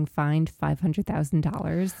Raiders being fined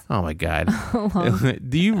 $500,000? Oh, my God.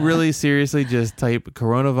 Do you really seriously just type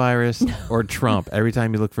coronavirus or Trump every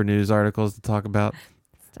time you look for news articles to talk about?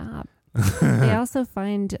 Stop. They also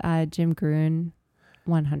fined Jim Gruden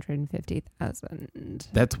 $150,000.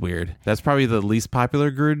 That's weird. That's probably the least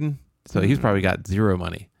popular Gruden. So he's probably got zero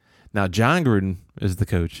money. Now, John Gruden is the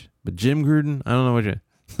coach, but Jim Gruden, I don't know what you...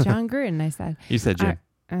 John Gruden, I said. You said Jim.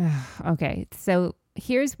 Okay, so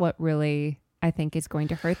here's what really I think is going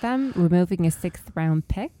to hurt them. Removing a 6th round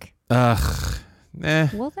pick. Will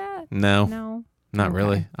that? No. Not okay.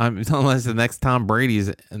 Really. Unless the next Tom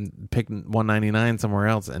Brady's and pick 199 somewhere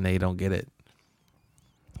else and they don't get it.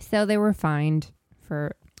 So they were fined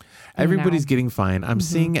for... Everybody's getting fined. I'm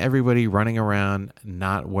seeing everybody running around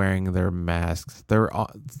not wearing their masks.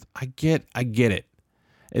 I get it.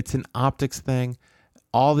 It's an optics thing.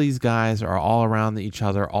 All these guys are all around each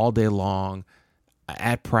other all day long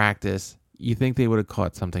at practice. You think they would have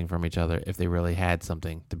caught something from each other if they really had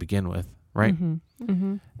something to begin with, right?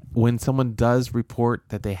 When someone does report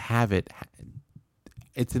that they have it,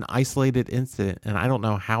 it's an isolated incident, and I don't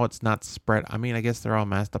know how it's not spread. I mean, I guess they're all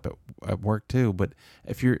masked up at work too, but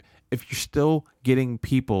if you're still getting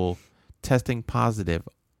people testing positive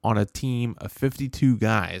on a team of 52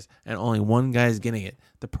 guys and only one guy's getting it,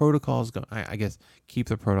 the protocol's going. I guess keep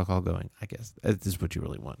the protocol going. I guess this is what you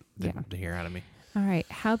really want to hear out of me. All right.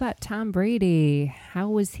 How about Tom Brady? How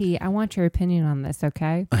was he? I want your opinion on this,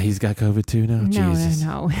 okay? He's got COVID too now. Jesus.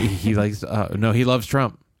 No. He likes. He loves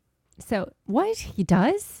Trump. So what? He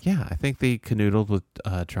does? Yeah, I think they canoodled with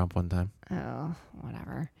Trump one time. Oh,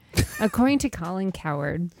 whatever. According to Colin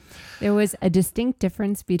Cowherd, there was a distinct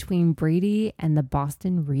difference between Brady and the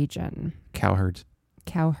Boston region. Cowherd.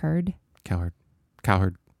 Okay.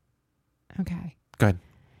 Go ahead.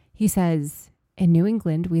 He says, in New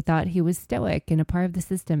England, we thought he was stoic and a part of the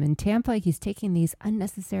system. In Tampa, he's taking these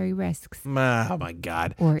unnecessary risks. Oh, my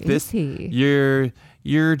God. Or is he?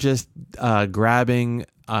 You're just grabbing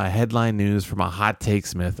headline news from a hot take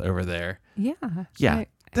Smith over there. Yeah.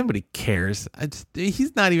 Nobody cares.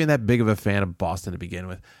 He's not even that big of a fan of Boston to begin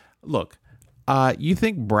with. Look, you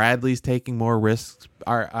think Bradley's taking more risks?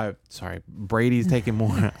 Brady's taking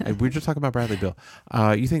more. We're just talking about Bradley Beal.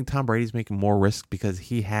 You think Tom Brady's making more risks because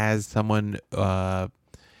he has someone?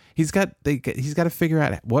 He's got to figure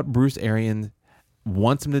out what Bruce Arians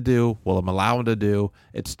wants him to do, will allow him to do.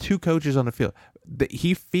 It's two coaches on the field.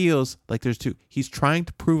 He feels like there's two. He's trying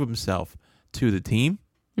to prove himself to the team.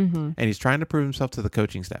 And he's trying to prove himself to the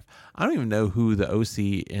coaching staff. I don't even know who the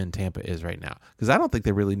OC in Tampa is right now because I don't think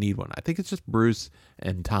they really need one. I think it's just Bruce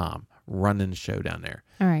and Tom running the show down there.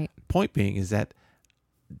 All right. Point being is that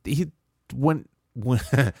when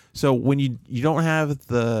you don't have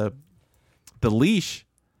the leash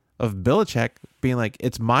of Belichick being like,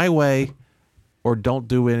 it's my way or don't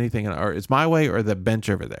do anything, or it's my way or the bench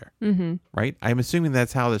over there. Right? I'm assuming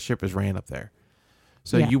that's how the ship is ran up there.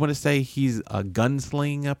 So you want to say he's a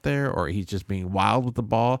gunsling up there or he's just being wild with the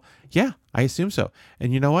ball? Yeah, I assume so.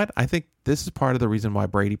 And you know what? I think this is part of the reason why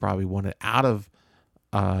Brady probably wanted out of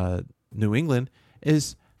New England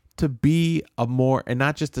is to be a more, and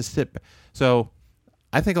not just to sit. So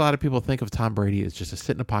I think a lot of people think of Tom Brady as just a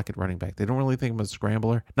sit in a pocket running back. They don't really think of him as a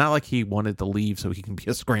scrambler. Not like he wanted to leave so he can be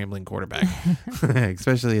a scrambling quarterback,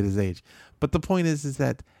 especially at his age. But the point is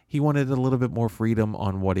that he wanted a little bit more freedom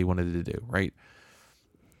on what he wanted to do, right?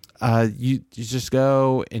 You just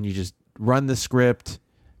go and you just run the script,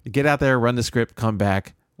 get out there, run the script, come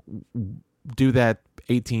back, do that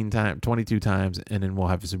 22 times, and then we'll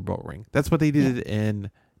have a Super Bowl ring. That's what they did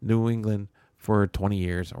in New England for 20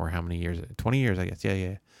 years, or how many years? 20 years, I guess.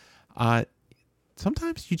 Yeah.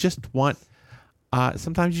 Sometimes you just want,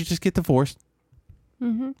 sometimes you just get divorced,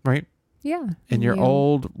 right? Yeah. And your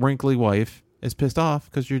old wrinkly wife is pissed off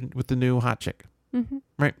because you're with the new hot chick,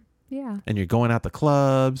 right? Yeah. And you're going out to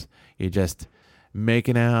clubs, you're just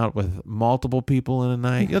making out with multiple people in a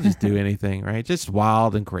night. You'll just do anything, right? Just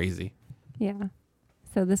wild and crazy. Yeah.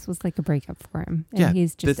 So this was like a breakup for him. And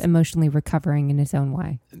he's just emotionally recovering in his own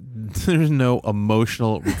way. There's no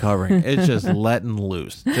emotional recovering. It's just letting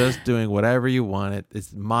loose. Just doing whatever you want.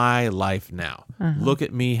 It's my life now. Look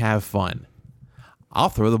at me, have fun. I'll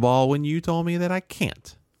throw the ball when you told me that I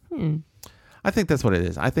can't. I think that's what it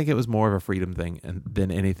is. I think it was more of a freedom thing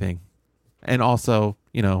than anything. And also,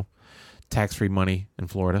 tax-free money in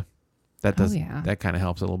Florida. That does that kind of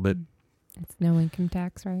helps a little bit. It's no income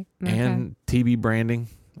tax, right? Okay. And TB branding.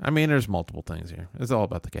 I mean, there's multiple things here. It's all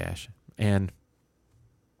about the cash and,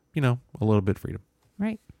 a little bit of freedom.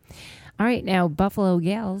 Right. All right. Now, Buffalo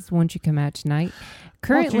Gals, won't you come out tonight?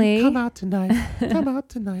 Currently, come out tonight. Come out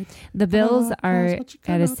tonight. The Bills are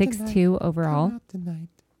at a 6-2 overall.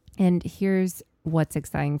 And here's what's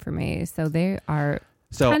exciting for me. So they are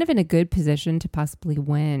kind of in a good position to possibly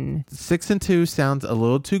win. 6-2 sounds a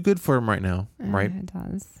little too good for them right now, right? It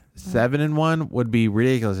does. 7-1 would be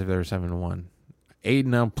ridiculous if they were 7-1.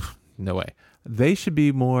 8-0, no way. They should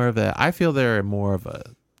be more of a. I feel they're more of a.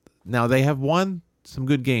 Now they have won some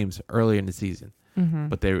good games earlier in the season,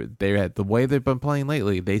 but they had the way they've been playing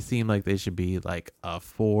lately. They seem like they should be like a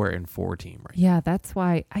 4-4 team right now. That's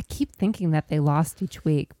why I keep thinking that they lost each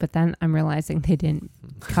week, but then I'm realizing they didn't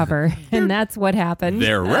cover, and that's what happened.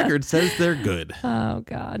 Their record says they're good. Oh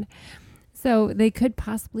God. So they could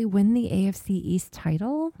possibly win the AFC East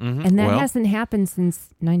title, and that hasn't happened since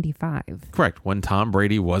 '95. Correct, when Tom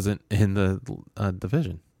Brady wasn't in the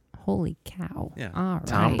division. Holy cow. Yeah. All right.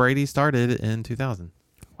 Tom Brady started in 2000.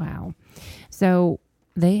 Wow. So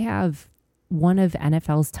they have one of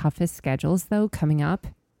NFL's toughest schedules, though, coming up.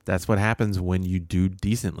 That's what happens when you do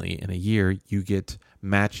decently in a year. You get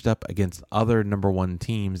matched up against other number one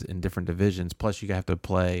teams in different divisions, plus you have to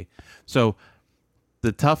play. So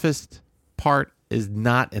the toughest part is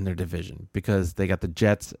not in their division because they got the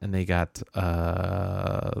Jets and they got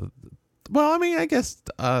I guess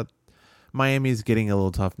Miami's getting a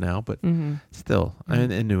little tough now, but still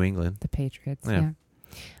in New England, the Patriots. Yeah.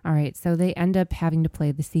 All right, so they end up having to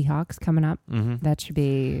play the Seahawks coming up. That should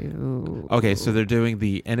be okay. So they're doing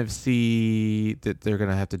the NFC. They're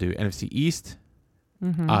gonna have to do NFC East.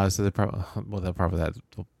 So they probably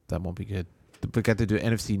that won't be good. They got to do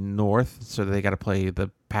NFC North, so they got to play the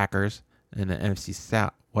Packers. And the NFC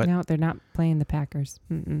South. What? No, they're not playing the Packers.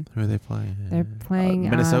 Who are they playing? They're playing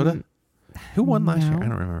Minnesota. Who won last year? I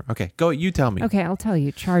don't remember. Okay, go. You tell me. Okay, I'll tell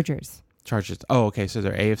you. Chargers. Oh, okay. So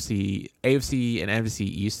they're AFC and NFC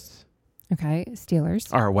East. Okay,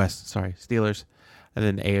 Steelers. Or West. Sorry, Steelers, and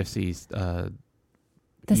then AFC. The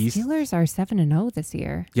East. Steelers are 7-0 this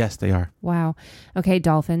year. Yes, they are. Wow. Okay,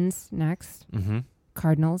 Dolphins next.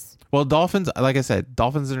 Cardinals. Well, Dolphins, like I said,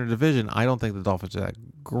 Dolphins in their division. I don't think the Dolphins are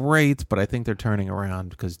that great, but I think they're turning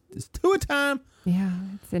around because it's 2 a time. Yeah,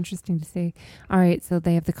 it's interesting to see. All right, so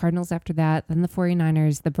they have the Cardinals after that, then the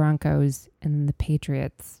 49ers, the Broncos, and then the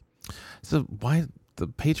Patriots. So why the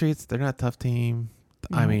Patriots? They're not a tough team.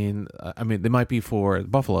 No. I mean, they might be for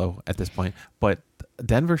Buffalo at this point, but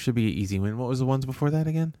Denver should be an easy win. What was the ones before that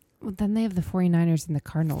again? Well, then they have the 49ers and the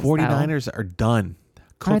Cardinals. 49ers are done.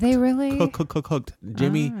 Cooked. Are they really? Cooked.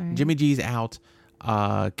 Jimmy G's out.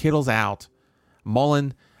 Kittle's out.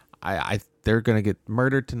 Mullen, they're gonna get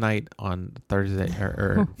murdered tonight on Thursday.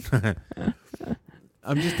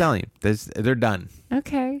 I'm just telling you, they're done.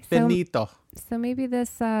 Okay. Finito. So maybe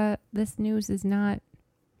this news is not.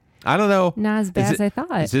 I don't know. Not as bad as I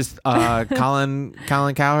thought. Is this Colin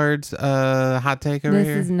Cowherd's hot take over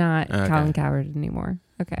here? This is not Colin Cowherd anymore.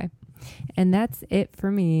 Okay. And that's it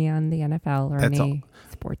for me on the NFL or any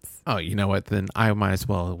sports. Oh, you know what? Then I might as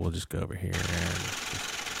well. We'll just go over here and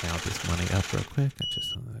count this money up real quick.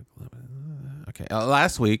 Okay.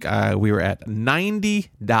 Last week we were at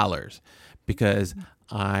 $90 because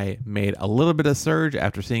I made a little bit of surge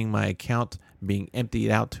after seeing my account being emptied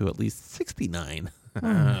out to at least $69.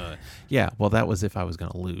 Yeah, well, that was if I was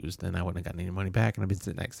going to lose. Then I wouldn't have gotten any money back, and I'd be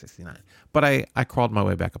sitting at 69. But I crawled my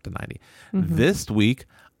way back up to 90. This week,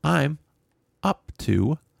 I'm up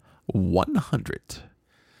to 100.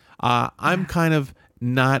 I'm kind of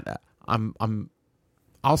not. I'm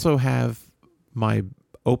also have my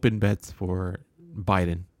open bets for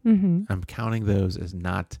Biden. I'm counting those as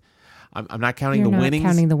not. I'm not counting You're the not winnings.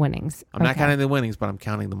 Counting the winnings. I'm not counting the winnings, but I'm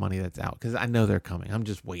counting the money that's out because I know they're coming. I'm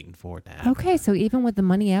just waiting for it to happen. Okay, so even with the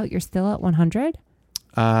money out, you're still at 100?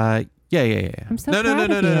 Yeah. I'm so proud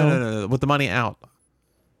of you. No. With the money out,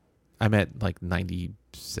 I'm at like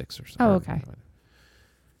 96 or something. Oh, okay.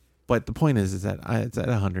 But the point is that it's at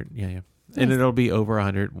 100. Yeah. Nice. And it'll be over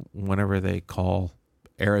 100 whenever they call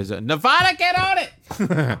Arizona. Nevada, get on it!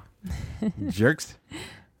 Jerks.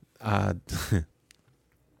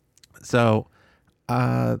 So,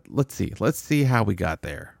 let's see. Let's see how we got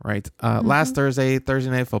there, right? Last Thursday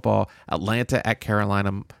Night Football, Atlanta at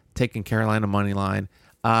Carolina, taking Carolina money line.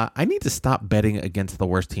 I need to stop betting against the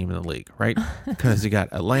worst team in the league, right? Because you got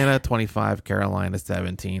Atlanta 25, Carolina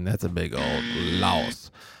 17. That's a big old loss.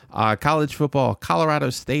 College football, Colorado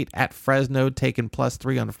State at Fresno, taking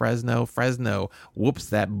 +3 on Fresno. Fresno whoops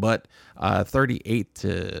that butt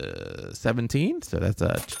 38-17. So that's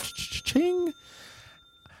a ching.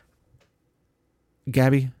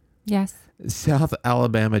 Gabby? Yes. South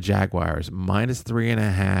Alabama Jaguars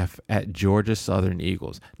 -3.5 at Georgia Southern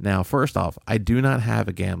Eagles. Now, first off, I do not have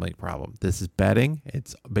a gambling problem. This is betting.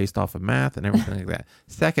 It's based off of math and everything like that.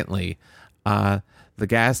 Secondly, the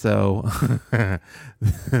Gasso,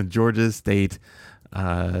 Georgia State,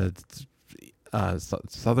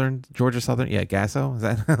 Southern, Georgia Southern, yeah, Gasso, is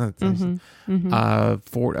that?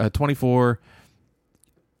 24,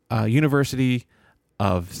 University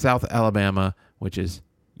of South Alabama, which is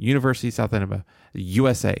University of South Alabama,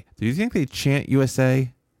 USA. Do you think they chant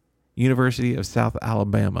USA? University of South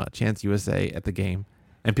Alabama chants USA at the game.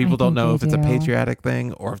 And people don't know if it's a patriotic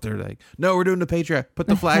thing or if they're like, no, we're doing the patriot. Put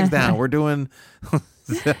the flags down. We're doing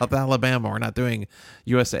South Alabama. We're not doing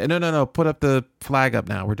USA. No. Put up the flag up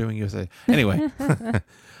now. We're doing USA. Anyway,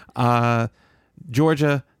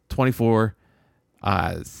 Georgia 24,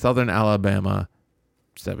 Southern Alabama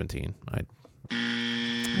 17. I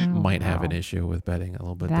might have an issue with betting a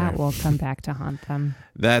little bit that there. Will come back to haunt them.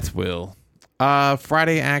 That's will.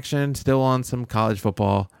 Friday action, still on some college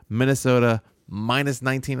football. Minnesota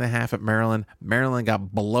 -19.5 at Maryland. Maryland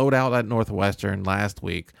got blowed out at Northwestern last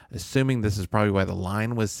week, assuming this is probably why the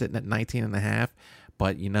line was sitting at 19.5.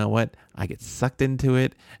 But you know what? I get sucked into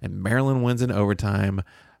it, and Maryland wins in overtime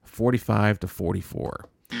 45-44.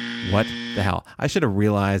 What the hell? I should have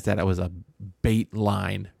realized that it was a bait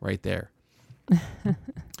line right there.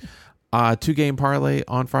 2-game parlay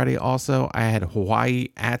on Friday also. I had Hawaii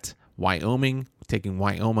at Wyoming, taking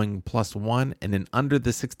Wyoming +1, and then under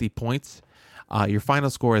the 60 points. Your final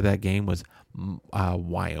score of that game was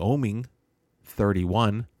Wyoming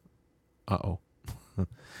 31.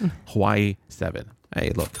 Hawaii 7.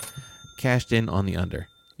 Hey, look, cashed in on the under.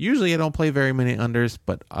 Usually I don't play very many unders,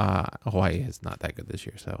 but Hawaii is not that good this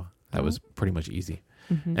year, so that was pretty much easy.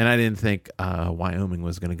 And I didn't think Wyoming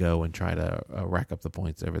was going to go and try to rack up the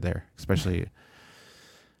points over there, especially.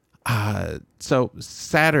 So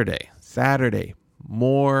Saturday,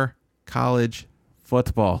 more college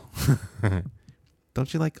football.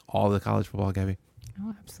 Don't you like all the college football, Gabby?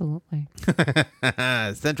 Oh, absolutely.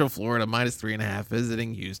 Central Florida -3.5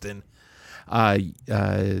 visiting Houston.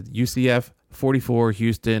 UCF 44,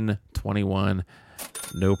 Houston 21.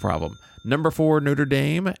 No problem. Number 4 Notre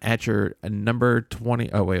Dame at your number 20.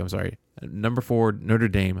 Oh wait, I'm sorry. Number 4 Notre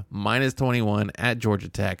Dame -21 at Georgia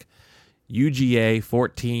Tech. UGA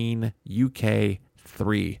 14, UK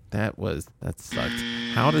 3. That sucked.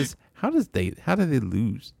 How did they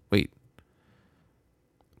lose? Wait.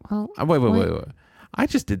 Well, wait. I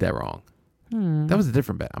just did that wrong. That was a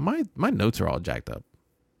different bet. My notes are all jacked up.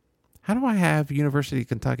 How do I have University of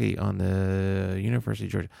Kentucky on the University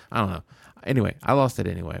of Georgia? I don't know. Anyway, I lost it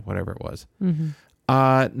anyway, whatever it was.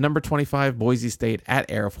 Number 25, Boise State at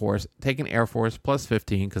Air Force. Taking Air Force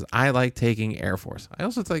 +15 because I like taking Air Force. I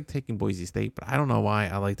also like taking Boise State, but I don't know why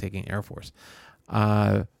I like taking Air Force.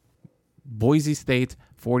 Boise State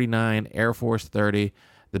 49, Air Force 30.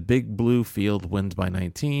 The Big Blue Field wins by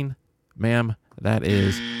 19. Ma'am, that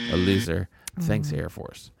is a loser. Thanks, Air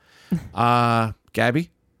Force.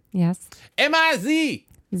 Gabby? Yes. MIZ.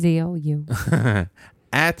 ZOU.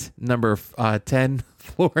 At number 10,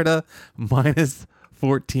 Florida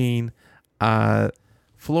 -14.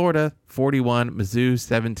 Florida 41, Mizzou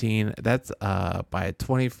 17. That's by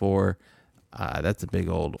 24. That's a big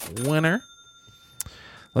old winner.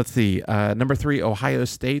 Let's see. Number 3, Ohio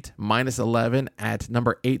State, minus 11 at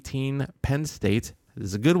number 18, Penn State. This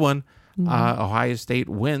is a good one. Ohio State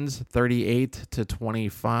wins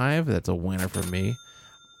 38-25. That's a winner for me.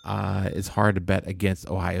 It's hard to bet against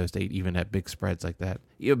Ohio State, even at big spreads like that.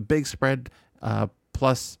 You have big spread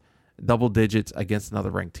plus double digits against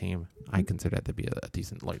another ranked team. I consider that to be a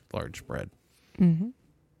decent, large spread.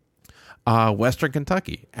 Western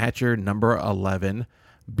Kentucky at your number 11,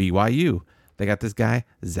 BYU. They got this guy,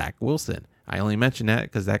 Zach Wilson. I only mention that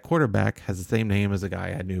because that quarterback has the same name as a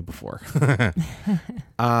guy I knew before.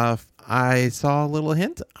 I saw a little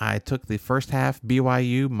hint. I took the first half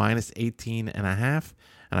BYU minus 18.5.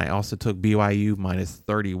 And I also took BYU minus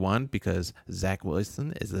 31 because Zach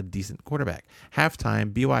Wilson is a decent quarterback.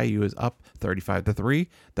 Halftime, BYU is up 35-3.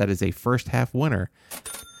 That is a first half winner.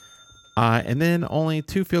 And then only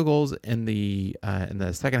 2 field goals in the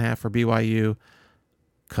second half for BYU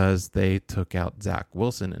because they took out Zach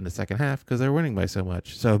Wilson in the second half because they're winning by so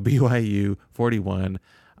much. So BYU 41,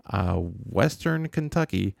 Western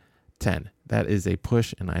Kentucky 10. That is a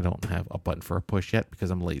push, and I don't have a button for a push yet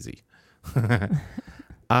because I'm lazy.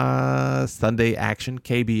 Sunday action,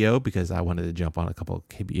 KBO, because I wanted to jump on a couple of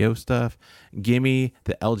KBO stuff. Gimme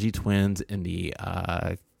the LG Twins in the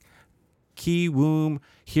Kiwoom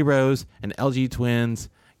Heroes and LG Twins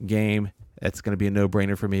game. That's going to be a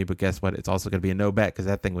no-brainer for me, but guess what? It's also going to be a no-bet because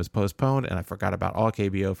that thing was postponed, and I forgot about all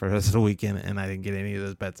KBO for the rest of the weekend, and I didn't get any of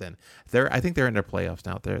those bets in. I think they're in their playoffs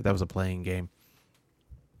now. That was a playing game.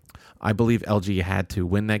 I believe LG had to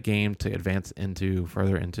win that game to advance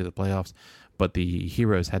further into the playoffs, but the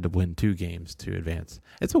Heroes had to win 2 games to advance.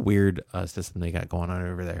 It's a weird system they got going on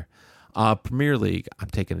over there. Premier League, I'm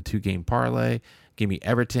taking a 2-game parlay. Give me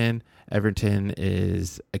Everton. Everton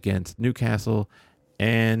is against Newcastle.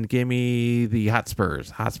 And give me the Hotspurs.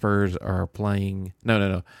 Hotspurs are playing...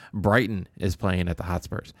 No. Brighton is playing at the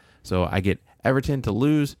Hotspurs. So I get Everton to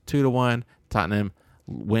lose 2-1. Tottenham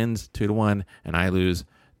wins 2-1. And I lose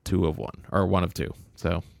 2 of 1. Or 1 of 2.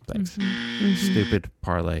 So thanks. Stupid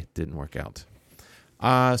parlay. Didn't work out.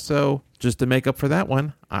 So just to make up for that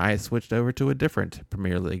one, I switched over to a different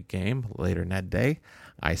Premier League game later in that day.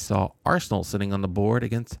 I saw Arsenal sitting on the board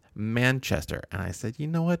against Manchester. And I said, you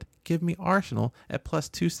know what? Give me Arsenal at plus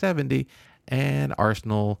 270. And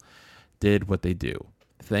Arsenal did what they do.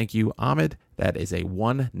 Thank you, Ahmed. That is a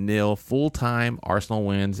 1-0 full-time Arsenal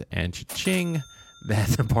wins. And cha-ching,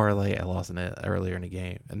 that's a parlay I lost in it earlier in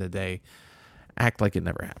the day. Act like it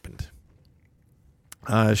never happened.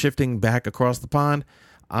 Shifting back across the pond,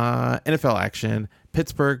 NFL action.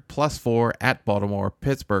 Pittsburgh +4 at Baltimore.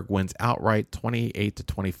 Pittsburgh wins outright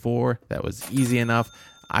 28-24. That was easy enough.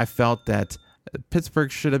 I felt that Pittsburgh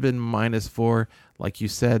should have been -4. Like you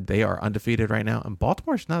said, they are undefeated right now. And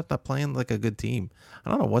Baltimore's not playing like a good team. I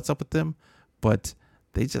don't know what's up with them, but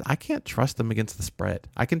I can't trust them against the spread.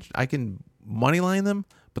 I can money line them,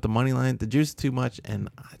 but the juice is too much. And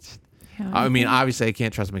obviously I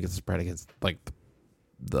can't trust them against the spread against like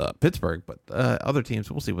the Pittsburgh, but other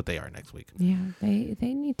teams, we'll see what they are next week. Yeah, they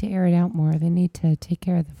need to air it out more. They need to take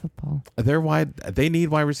care of the football. They need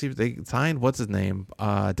wide receivers. They signed what's his name,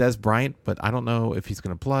 Des Bryant, but I don't know if he's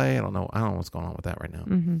going to play. I don't know what's going on with that right now.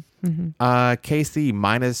 KC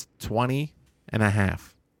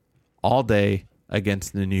 -20.5 all day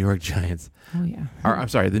against the New York Giants. Oh yeah. I'm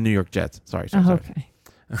sorry, the New York Jets. Sorry. Okay.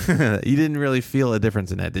 You didn't really feel a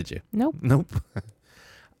difference in that, did you? Nope.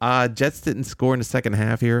 Jets didn't score in the second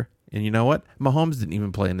half here. And you know what? Mahomes didn't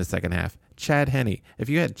even play in the second half. Chad Henne. If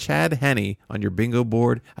you had Chad Henne on your bingo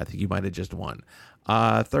board, I think you might have just won.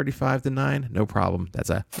 35-9, no problem. That's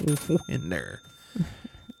a winner.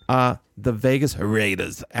 The Vegas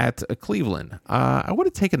Raiders at Cleveland. I would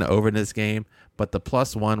have taken the over in this game, but the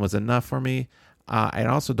 +1 was enough for me. I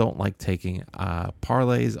also don't like taking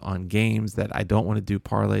parlays on games that I don't want to do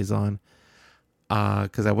parlays on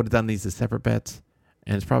because I would have done these as separate bets.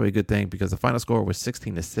 And it's probably a good thing because the final score was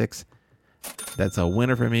 16-6. That's a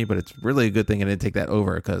winner for me, but it's really a good thing I didn't take that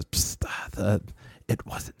over because it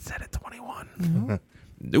wasn't set at 21. Mm-hmm.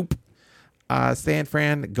 Nope. San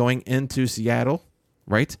Fran going into Seattle,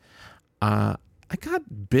 right? I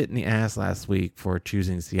got bit in the ass last week for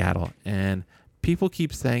choosing Seattle, and people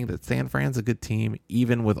keep saying that San Fran's a good team,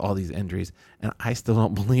 even with all these injuries, and I still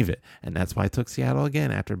don't believe it. And that's why I took Seattle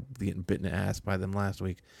again after getting bit in the ass by them last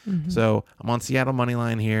week. Mm-hmm. So I'm on Seattle money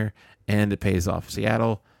line here, and it pays off.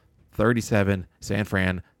 Seattle 37, San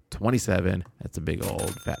Fran 27. That's a big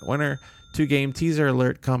old fat winner. 2-game teaser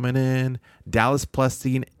alert coming in. Dallas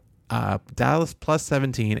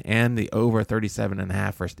 +17 and the over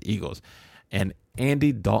 37.5 versus the Eagles. And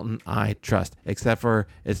Andy Dalton, I trust. Except for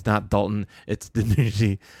it's not Dalton, it's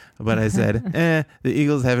Danucci. But I said, the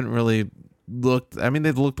Eagles haven't really looked. I mean,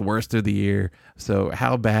 they've looked worse through the year. So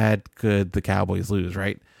how bad could the Cowboys lose,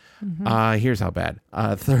 right? Mm-hmm. Here's how bad.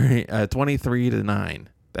 23-9.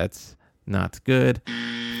 That's not good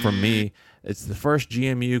for me. It's the first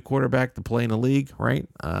GMU quarterback to play in the league, right?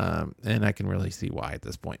 And I can really see why at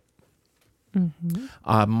this point.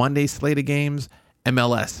 Mm-hmm. Monday slate of games,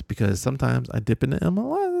 MLS, because sometimes I dip into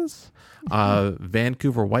MLS.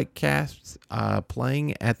 Vancouver Whitecaps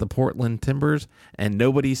playing at the Portland Timbers, and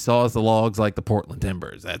nobody saws the logs like the Portland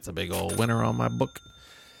Timbers. That's a big old winner on my book.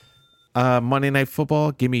 Monday Night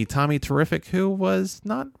Football, give me Tommy Terrific, who was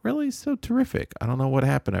not really so terrific. I don't know what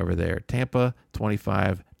happened over there. Tampa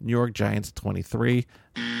 25, New York Giants 23.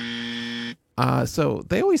 So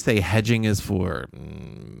they always say hedging is for,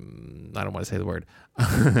 I don't want to say the word,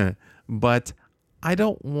 but I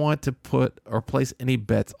don't want to put or place any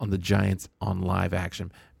bets on the Giants on live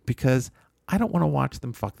action because I don't want to watch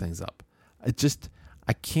them fuck things up.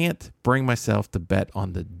 I can't bring myself to bet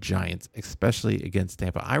on the Giants, especially against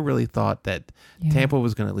Tampa. I really thought that Tampa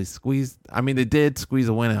was going to at least squeeze. I mean, they did squeeze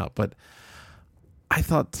a win out, but I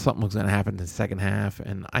thought something was going to happen in the second half,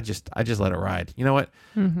 and I just let it ride. You know what?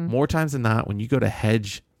 Mm-hmm. More times than not, when you go to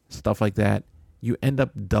hedge stuff like that, you end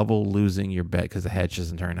up double losing your bet because the hedge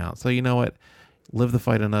doesn't turn out. So you know what? Live the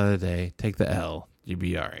fight another day. Take the L. You'll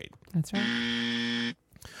be all right. That's right.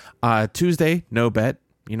 Tuesday, no bet.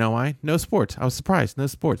 You know why? No sports. I was surprised. No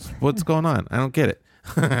sports. What's going on? I don't get it.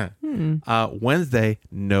 Wednesday,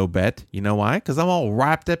 no bet. You know why? Because I'm all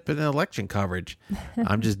wrapped up in election coverage.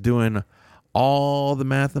 I'm just doing all the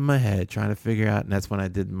math in my head, trying to figure out. And that's when I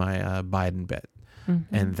did my Biden bet.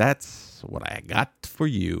 Mm-hmm. And that's what I got for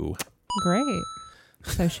you. Great.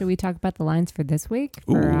 So should we talk about the lines for this week?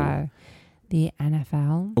 For the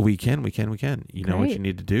NFL? We can. You know what you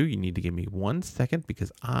need to do? You need to give me 1 second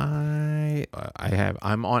because I'm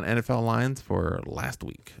on NFL lines for last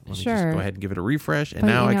week. Let me just go ahead and give it a refresh, and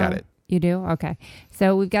now I got it. You do? Okay.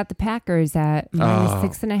 So we've got the Packers at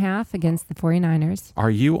 -6.5 against the 49ers.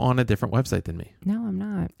 Are you on a different website than me? No, I'm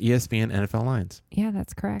not. ESPN NFL lines. Yeah,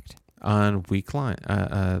 that's correct. On week line.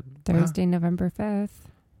 Thursday, November 5th.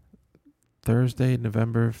 Thursday,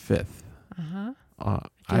 November 5th. Uh-huh.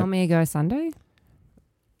 Do you want me to go Sunday?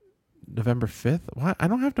 November 5th? What? I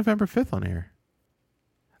don't have November 5th on here.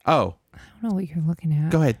 Oh. I don't know what you're looking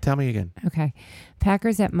at. Go ahead. Tell me again. Okay.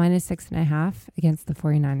 Packers at -6.5 against the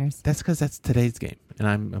 49ers. That's because that's today's game, and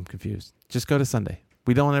I'm confused. Just go to Sunday.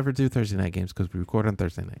 We don't ever do Thursday night games because we record on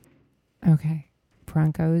Thursday night. Okay.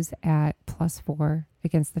 Broncos at +4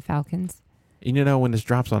 against the Falcons. And you know, when this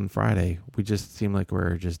drops on Friday, we just seem like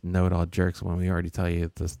we're just know-it-all jerks when we already tell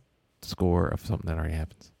you the score of something that already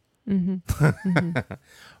happens. Mm-hmm. Mm-hmm.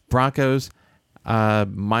 Broncos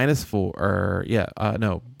 -4 or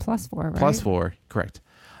no +4, right? +4, correct.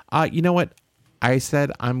 You know what? I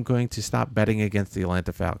said I'm going to stop betting against the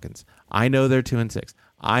Atlanta Falcons. I know they're 2-6.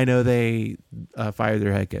 I know they fired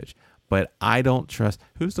their head coach, but I don't trust.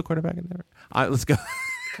 Who's the quarterback in there? Let's go.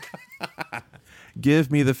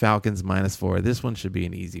 Give me the Falcons -4. This one should be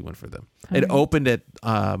an easy one for them. It opened at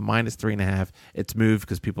 -3.5. It's moved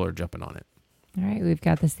because people are jumping on it. All right. We've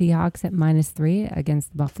got the Seahawks at -3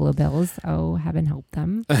 against the Buffalo Bills. Oh, heaven help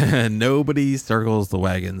them. Nobody circles the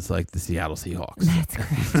wagons like the Seattle Seahawks. That's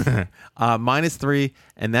correct. -3.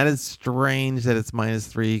 And that is strange that it's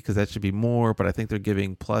 -3 because that should be more. But I think they're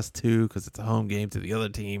giving +2 because it's a home game to the other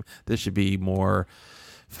team. This should be more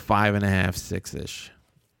 5.5, 6-ish.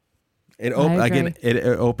 It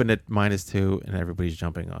opened at -2, and everybody's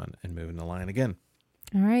jumping on and moving the line again.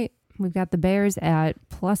 All right. We've got the Bears at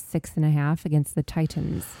 +6.5 against the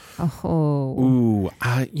Titans. Ooh.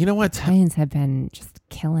 You know what? Titans have been just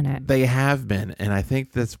killing it. They have been, and I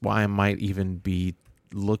think that's why I might even be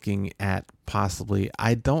looking at possibly.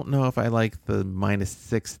 I don't know if I like the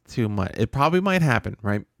 -6 too much. It probably might happen,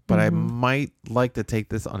 right? But I might like to take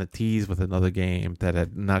this on a tease with another game that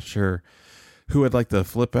I'm not sure who I'd like to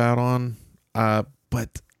flip out on.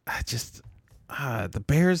 But I just the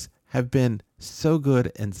Bears have been so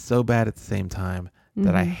good and so bad at the same time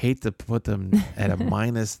that I hate to put them at a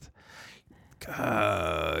 -6.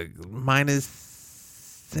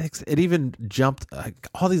 It even jumped.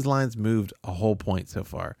 All these lines moved a whole point so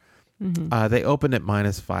far. Mm-hmm. They opened at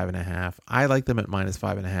 -5.5. I like them at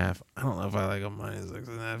 -5.5. I don't know if I like them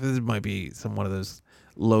 -6.5. This might be one of those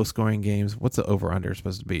low-scoring games. What's the over-under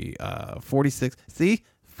supposed to be? 46. See?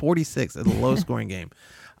 46 is a low-scoring game.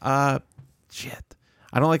 Shit.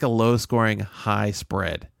 I don't like a low-scoring, high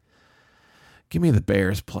spread. Give me the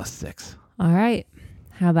Bears +6. All right.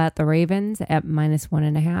 How about the Ravens at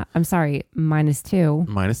 -1.5? I'm sorry, -2.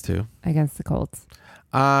 -2 against the Colts.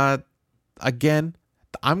 Again,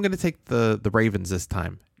 I'm going to take the Ravens this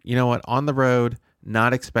time. You know what? On the road,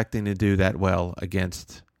 not expecting to do that well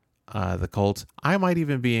against the Colts. I might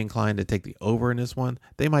even be inclined to take the over in this one.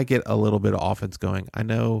 They might get a little bit of offense going. I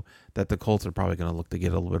know that the Colts are probably going to look to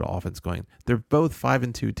get a little bit of offense going. They're both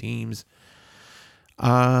 5-2 teams.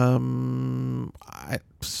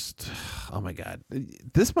 Oh my God,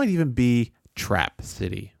 this might even be trap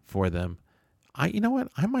city for them. You know what?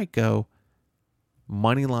 I might go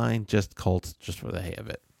money line, just Colts, just for the hay of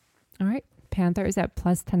it. All right, Panthers at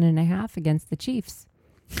 +10.5 against the Chiefs.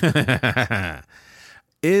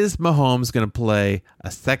 Is Mahomes going to play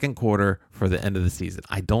a second quarter for the end of the season?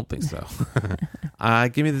 I don't think so.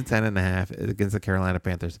 Give me the 10.5 against the Carolina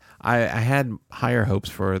Panthers. I had higher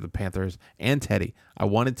hopes for the Panthers and Teddy. I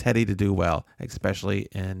wanted Teddy to do well, especially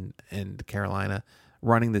in Carolina,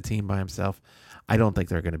 running the team by himself. I don't think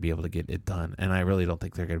they're going to be able to get it done, and I really don't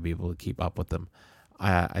think they're going to be able to keep up with them.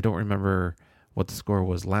 I don't remember what the score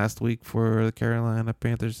was last week for the Carolina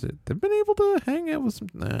Panthers. They've been able to hang out with some...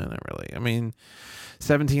 Nah, not really. I mean,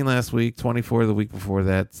 17 last week, 24 the week before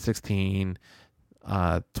that, 16,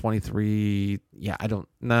 23. Yeah, I don't...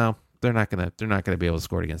 No, they're not gonna be able to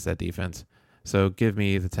score against that defense. So give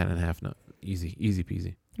me the 10.5. No, easy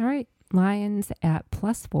peasy. All right. Lions at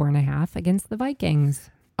 +4.5 against the Vikings.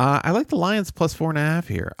 I like the Lions +4.5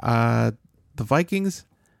 here. The Vikings,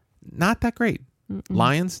 not that great.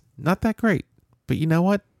 Lions, not that great. But you know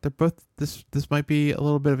what? They're both. This might be a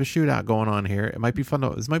little bit of a shootout going on here. It might be fun.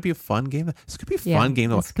 This might be a fun game. This could be a fun game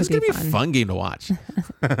to watch. This could be a fun game to watch.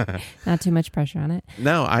 Not too much pressure on it.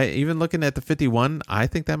 No, I even looking at the 51. I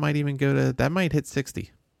think that might even that might hit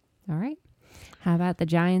 60. All right. How about the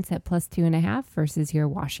Giants at +2.5 versus your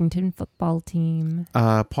Washington football team?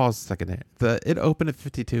 Pause a second there. It opened at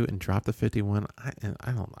 52 and dropped to 51. I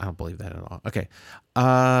don't believe that at all. Okay.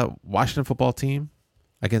 Washington football team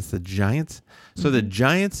against the Giants. So the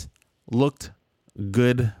Giants looked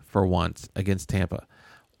good for once against Tampa,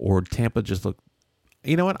 or Tampa just looked.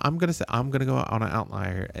 You know what? I'm gonna go on an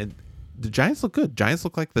outlier, and the Giants look good. Giants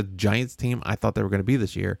look like the Giants team I thought they were going to be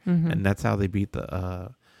this year, and that's how they beat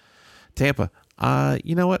the Tampa.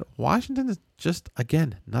 You know what? Washington is just,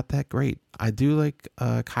 again, not that great. I do like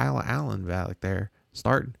Kyle Allen back there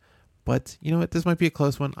starting. But you know what? This might be a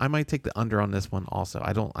close one. I might take the under on this one also.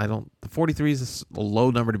 I don't. The 43 is a low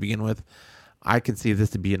number to begin with. I can see this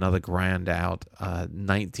to be another grand out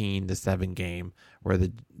 19-7 game where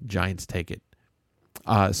the Giants take it.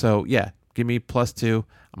 So yeah, give me +2.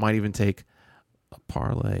 I might even take a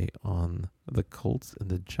parlay on the Colts and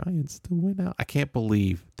the Giants to win out. I can't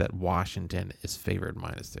believe that Washington is favored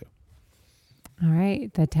 -2. All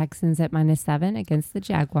right. The Texans at -7 against the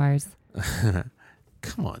Jaguars.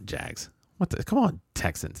 Come on, Jags. Come on,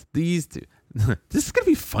 Texans. These two. This is going to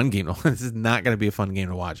be a fun game. This is not going to be a fun game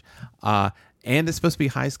to watch. And it's supposed to be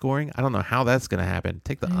high scoring. I don't know how that's going to happen.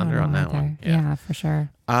 Take the under on that one. Yeah, for sure.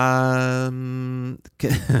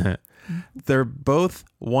 They're both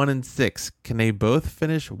 1-6. Can they both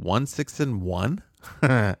finish 1-6-1?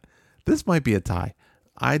 This might be a tie.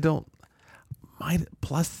 I don't.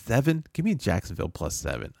 +7. Give me Jacksonville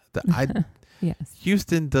 +7. Yes.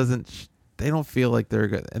 Houston doesn't. They don't feel like they're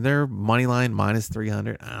good, and their money line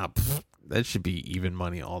 -300. That should be even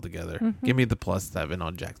money altogether. Give me the +7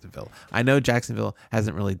 on Jacksonville. I know Jacksonville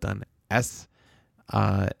hasn't really done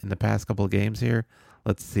in the past couple of games here.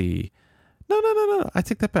 Let's see. No. I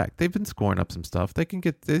take that back. They've been scoring up some stuff. They can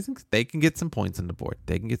get some points on the board.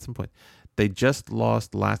 They can get some points. They just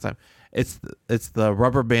lost last time. It's the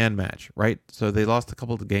rubber band match, right? So they lost a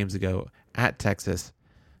couple of games ago at Texas,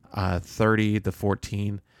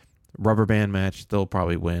 30-14. Rubber band match. They'll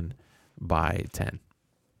probably win by 10.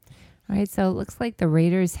 All right, so it looks like the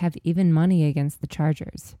Raiders have even money against the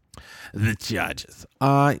Chargers. The Chargers.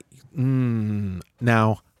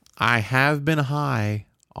 Now, I have been high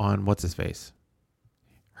on what's his face?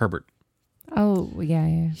 Herbert. Oh,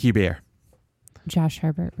 yeah. Herbert. Josh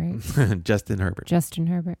Herbert, right? Justin Herbert. Justin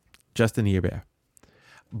Herbert. Justin Herbert.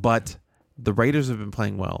 But the Raiders have been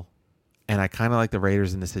playing well, and I kind of like the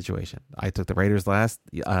Raiders in this situation. I took the Raiders last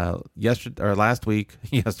week,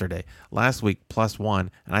 +1,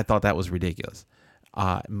 and I thought that was ridiculous.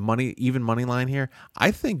 Even money line here.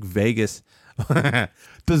 I think Vegas.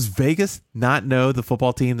 Does Vegas not know the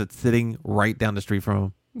football team that's sitting right down the street from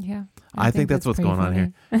them? Yeah, I think that's what's going on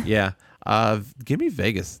here. Yeah, give me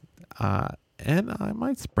Vegas, and I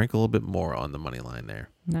might sprinkle a little bit more on the money line there.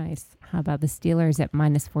 Nice. How about the Steelers at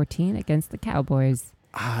 -14 against the Cowboys?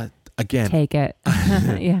 Again, take it.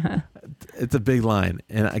 Yeah. It's a big line.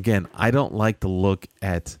 And again, I don't like to look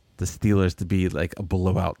at the Steelers to be like a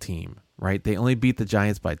blowout team, right? They only beat the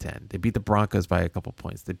Giants by 10. They beat the Broncos by a couple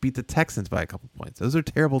points. They beat the Texans by a couple points. Those are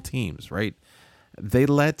terrible teams, right? They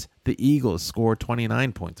let the Eagles score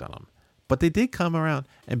 29 points on them. But they did come around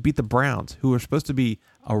and beat the Browns, who were supposed to be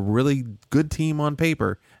a really good team on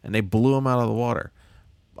paper, and they blew them out of the water.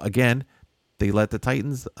 Again, they let the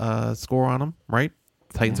Titans score on them, right?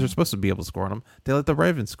 The Titans are supposed to be able to score on them. They let the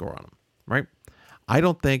Ravens score on them, right? I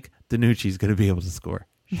don't think DiNucci's going to be able to score.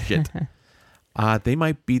 Shit. They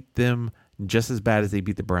might beat them just as bad as they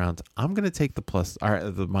beat the Browns. I'm going to take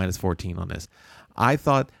the minus 14 on this. I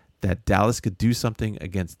thought that Dallas could do something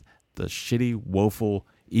against the shitty, woeful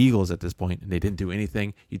Eagles at this point, and they didn't do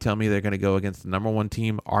anything. You tell me they're going to go against the number one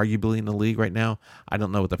team, arguably in the league right now. I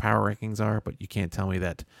don't know what the power rankings are, but you can't tell me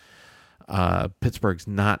that Pittsburgh's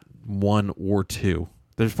not 1 or 2.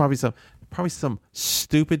 There's probably some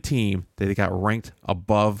stupid team that they got ranked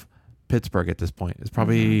above Pittsburgh at this point. It's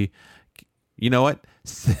probably, you know what?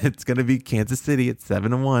 It's going to be Kansas City at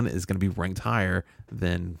 7-1 is going to be ranked higher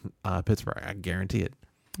than Pittsburgh. I guarantee it.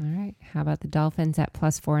 All right. How about the Dolphins at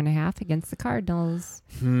plus 4.5 against the Cardinals?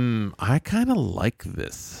 I kind of like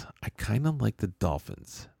this. I kind of like the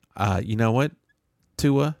Dolphins. You know what?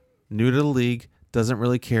 Tua, new to the league, doesn't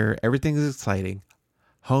really care. Everything is exciting.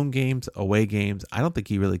 Home games, away games. I don't think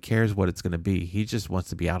he really cares what it's going to be. He just wants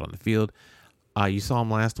to be out on the field. You saw him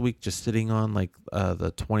last week just sitting on like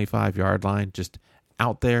the 25-yard line, just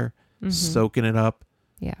out there, soaking it up.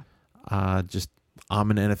 Yeah. I'm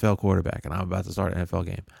an NFL quarterback, and I'm about to start an NFL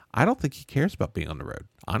game. I don't think he cares about being on the road,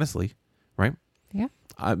 honestly, right? Yeah.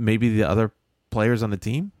 Maybe the other players on the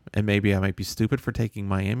team, and maybe I might be stupid for taking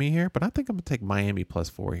Miami here, but I think I'm going to take Miami plus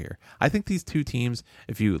 4 here. I think these two teams,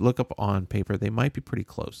 if you look up on paper, they might be pretty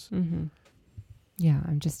close. Mm-hmm. Yeah,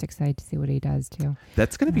 I'm just excited to see what he does too.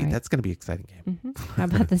 That's gonna be an exciting game. Mm-hmm. How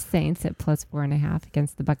about the Saints at plus 4.5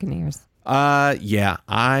 against the Buccaneers? Yeah,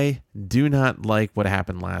 I do not like what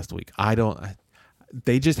happened last week.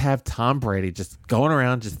 They just have Tom Brady just going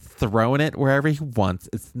around, just throwing it wherever he wants.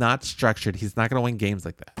 It's not structured. He's not going to win games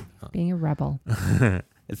like that. Being a rebel.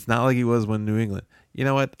 It's not like he was when New England. You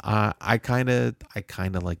know what? I kind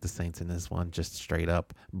of like the Saints in this one, just straight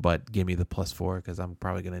up. But give me the plus 4 because I'm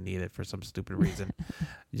probably going to need it for some stupid reason.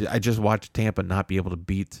 I just watched Tampa not be able to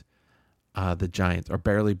beat the Giants or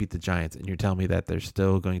barely beat the Giants, and you're telling me that they're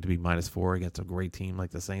still going to be minus 4 against a great team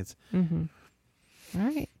like the Saints. Mm-hmm. All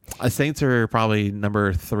right. Saints are probably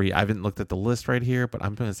number 3. I haven't looked at the list right here, but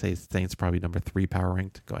I'm going to say Saints probably number 3 power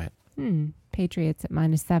ranked. Go ahead. Patriots at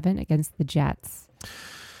minus 7 against the Jets.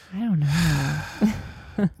 I don't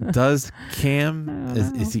know. Does Cam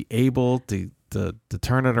is he able to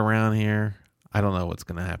turn it around here? I don't know what's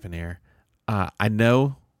going to happen here. I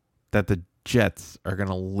know that the Jets are going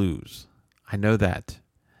to lose. I know that.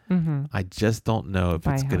 Mm-hmm. I just don't know if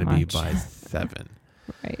it's going to be by 7.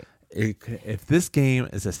 Right. If this game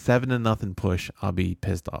is a 7-0 push, I'll be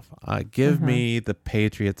pissed off. Give me the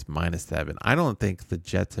Patriots minus 7. I don't think the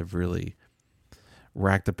Jets have really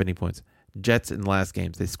racked up any points. Jets in the last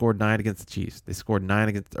games, they scored 9 against the Chiefs. They scored 10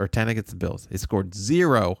 against the Bills. They scored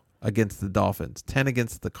 0 against the Dolphins, 10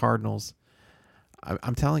 against the Cardinals.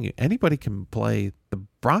 I'm telling you, anybody can play. The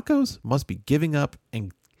Broncos must be giving up,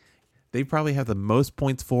 and they probably have the most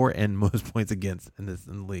points for and most points against in the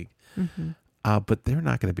league. Mm-hmm. But they're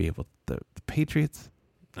not going to be able. The Patriots,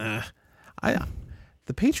 the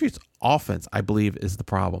Patriots offense, I believe, is the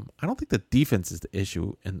problem. I don't think the defense is the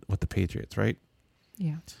issue with the Patriots, right?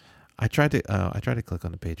 Yeah. I tried to click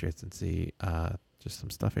on the Patriots and see just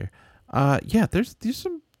some stuff here. Yeah, there's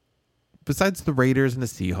some besides the Raiders and the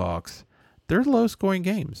Seahawks, they're low scoring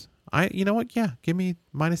games. You know what? Yeah, give me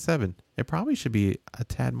minus 7. It probably should be a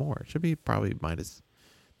tad more. It should be probably minus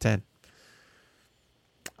 10.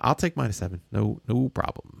 I'll take minus 7. No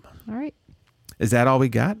problem. All right. Is that all we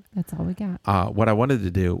got? That's all we got. What I wanted to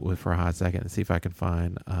do was for a hot second and see if I can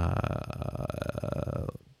find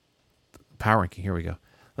power ranking. Here we go.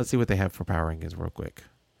 Let's see what they have for power rankings real quick.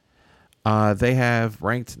 They have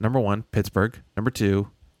ranked number 1, Pittsburgh. Number 2,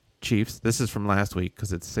 Chiefs. This is from last week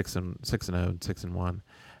because it's 6-0 and 6-1.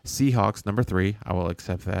 Seahawks, number 3. I will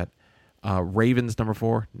accept that. Ravens, number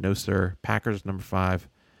 4. No, sir. Packers, number 5.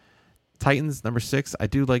 Titans, number 6. I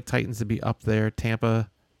do like Titans to be up there. Tampa,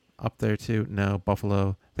 up there too. No.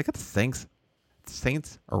 Buffalo. They got the Saints.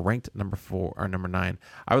 Saints are ranked number 4 or number 9.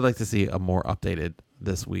 I would like to see a more updated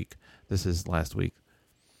this week. This is last week.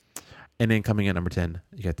 And then coming in number 10,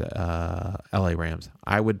 you get the LA Rams.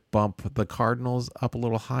 I would bump the Cardinals up a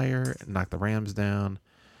little higher, knock the Rams down.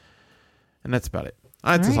 And that's about it.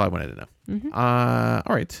 That's all I wanted to know. Mm-hmm.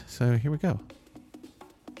 All right. So here we go.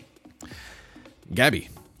 Gabby.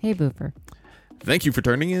 Hey, Boofer. Thank you for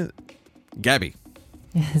turning in. Gabby.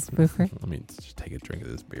 Yes, Boofer. Let me just take a drink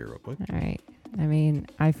of this beer real quick. All right. I mean,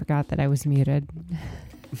 I forgot that I was muted.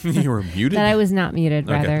 You were muted? That I was not muted,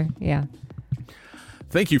 rather. Okay. Yeah.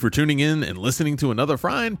 Thank you for tuning in and listening to another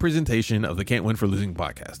fine presentation of the Can't Win for Losing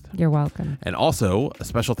podcast. You're welcome. And also, a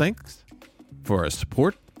special thanks for our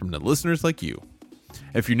support from the listeners like you.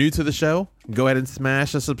 If you're new to the show, go ahead and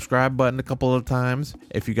smash the subscribe button a couple of times.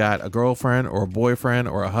 If you got a girlfriend or a boyfriend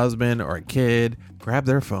or a husband or a kid, grab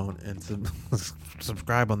their phone and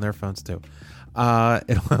subscribe on their phones too.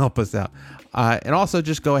 It'll help us out. And also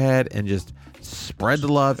just go ahead and just spread the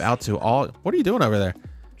love out to all. What are you doing over there?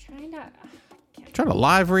 Trying to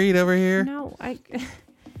live read over here? No,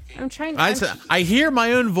 I'm trying to. I hear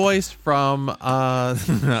my own voice from a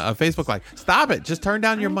Facebook Live. Stop it. Just turn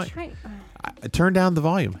down your mic. Turn down the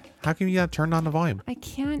volume. How come you got to turn down the volume? I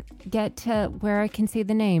can't get to where I can see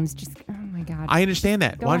the names. Just, oh my God. I understand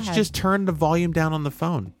that. Why don't you just turn the volume down on the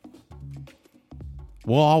phone?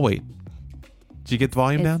 We'll all wait. Did you get the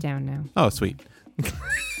volume down? It's down now. Oh, sweet.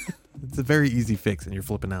 It's a very easy fix and you're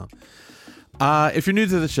flipping out. If you're new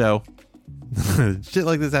to the show, shit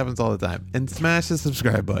like this happens all the time. And smash the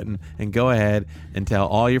subscribe button and go ahead and tell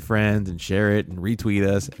all your friends and share it and retweet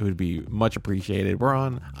us. It would be much appreciated. We're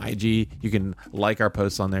on IG. You can like our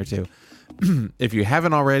posts on there too. If you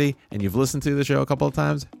haven't already and you've listened to the show a couple of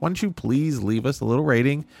times, why don't you please leave us a little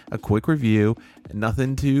rating, a quick review.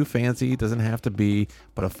 Nothing too fancy. Doesn't have to be,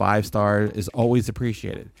 but a 5-star is always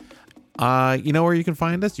appreciated. You know where you can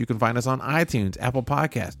find us? You can find us on iTunes, Apple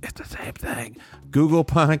Podcasts. It's the same thing. Google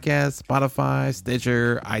Podcasts, Spotify,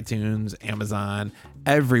 Stitcher, iTunes, Amazon,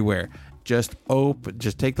 everywhere. Just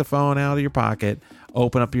take the phone out of your pocket,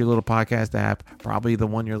 open up your little podcast app, probably the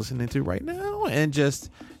one you're listening to right now, and just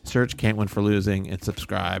search Can't Win for Losing and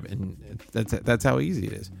subscribe. And that's how easy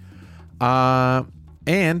it is.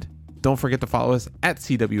 And don't forget to follow us at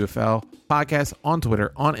CWFL Podcast on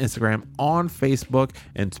Twitter, on Instagram, on Facebook.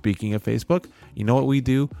 And speaking of Facebook, you know what we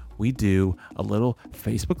do? We do a little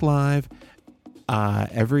Facebook Live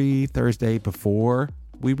every Thursday before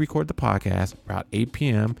we record the podcast, about 8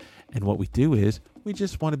 p.m. And what we do is we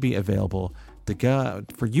just want to be available to go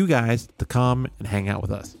for you guys to come and hang out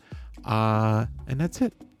with us. And that's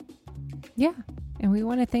it. Yeah. And we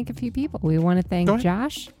want to thank a few people. We want to thank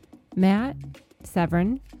Josh, Matt,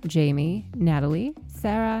 Severin, Jamie, Natalie,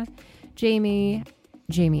 Sarah, Jamie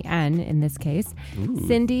N in this case,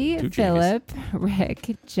 Cindy, Philip,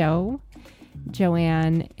 Rick, Joe,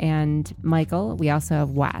 Joanne, and Michael. We also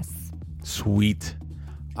have Wes. Sweet.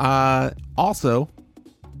 Also,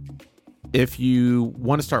 if you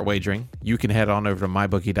want to start wagering, you can head on over to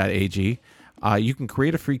mybookie.ag. You can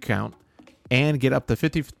create a free account and get up to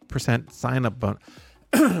 50% sign up bonus.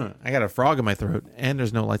 I got a frog in my throat, and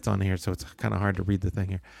there's no lights on here, so it's kind of hard to read the thing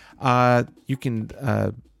here. You can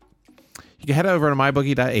head over to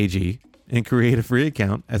mybookie.ag and create a free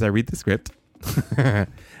account as I read the script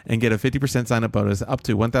and get a 50% sign-up bonus up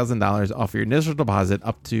to $1,000 off your initial deposit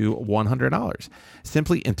up to $100.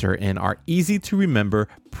 Simply enter in our easy-to-remember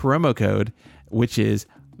promo code, which is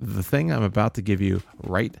the thing I'm about to give you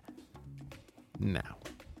right now.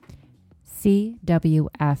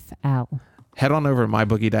 CWFL. Head on over to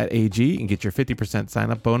mybookie.ag and get your 50%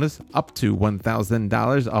 sign-up bonus up to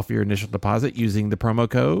 $1,000 off your initial deposit using the promo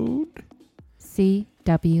code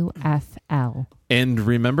CWFL. And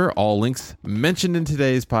remember, all links mentioned in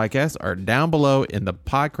today's podcast are down below in the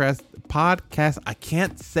podcast. I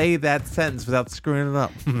can't say that sentence without screwing it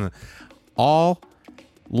up. All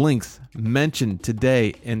links mentioned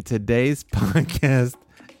today in today's podcast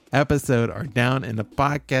episode are down in the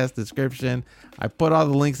podcast description. I put all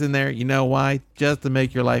the links in there. You know why? Just to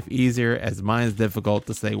make your life easier, as mine's difficult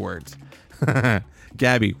to say words.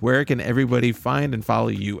 Gabby, where can everybody find and follow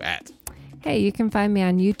you at? Hey, you can find me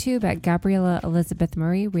on YouTube at Gabriella Elizabeth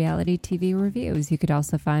Murray Reality TV Reviews. You could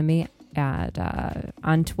also find me at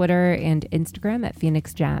on Twitter and Instagram at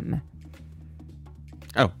Phoenix Gem.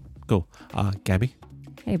 Oh, cool. Gabby?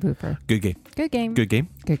 Hey, Booper. Good game. Good game. Good game.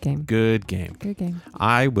 Good game. Good game. Good game.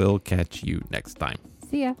 I will catch you next time.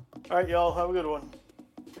 See ya. All right, y'all. Have a good one.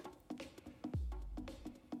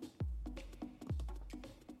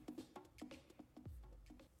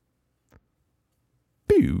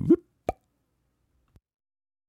 Pew.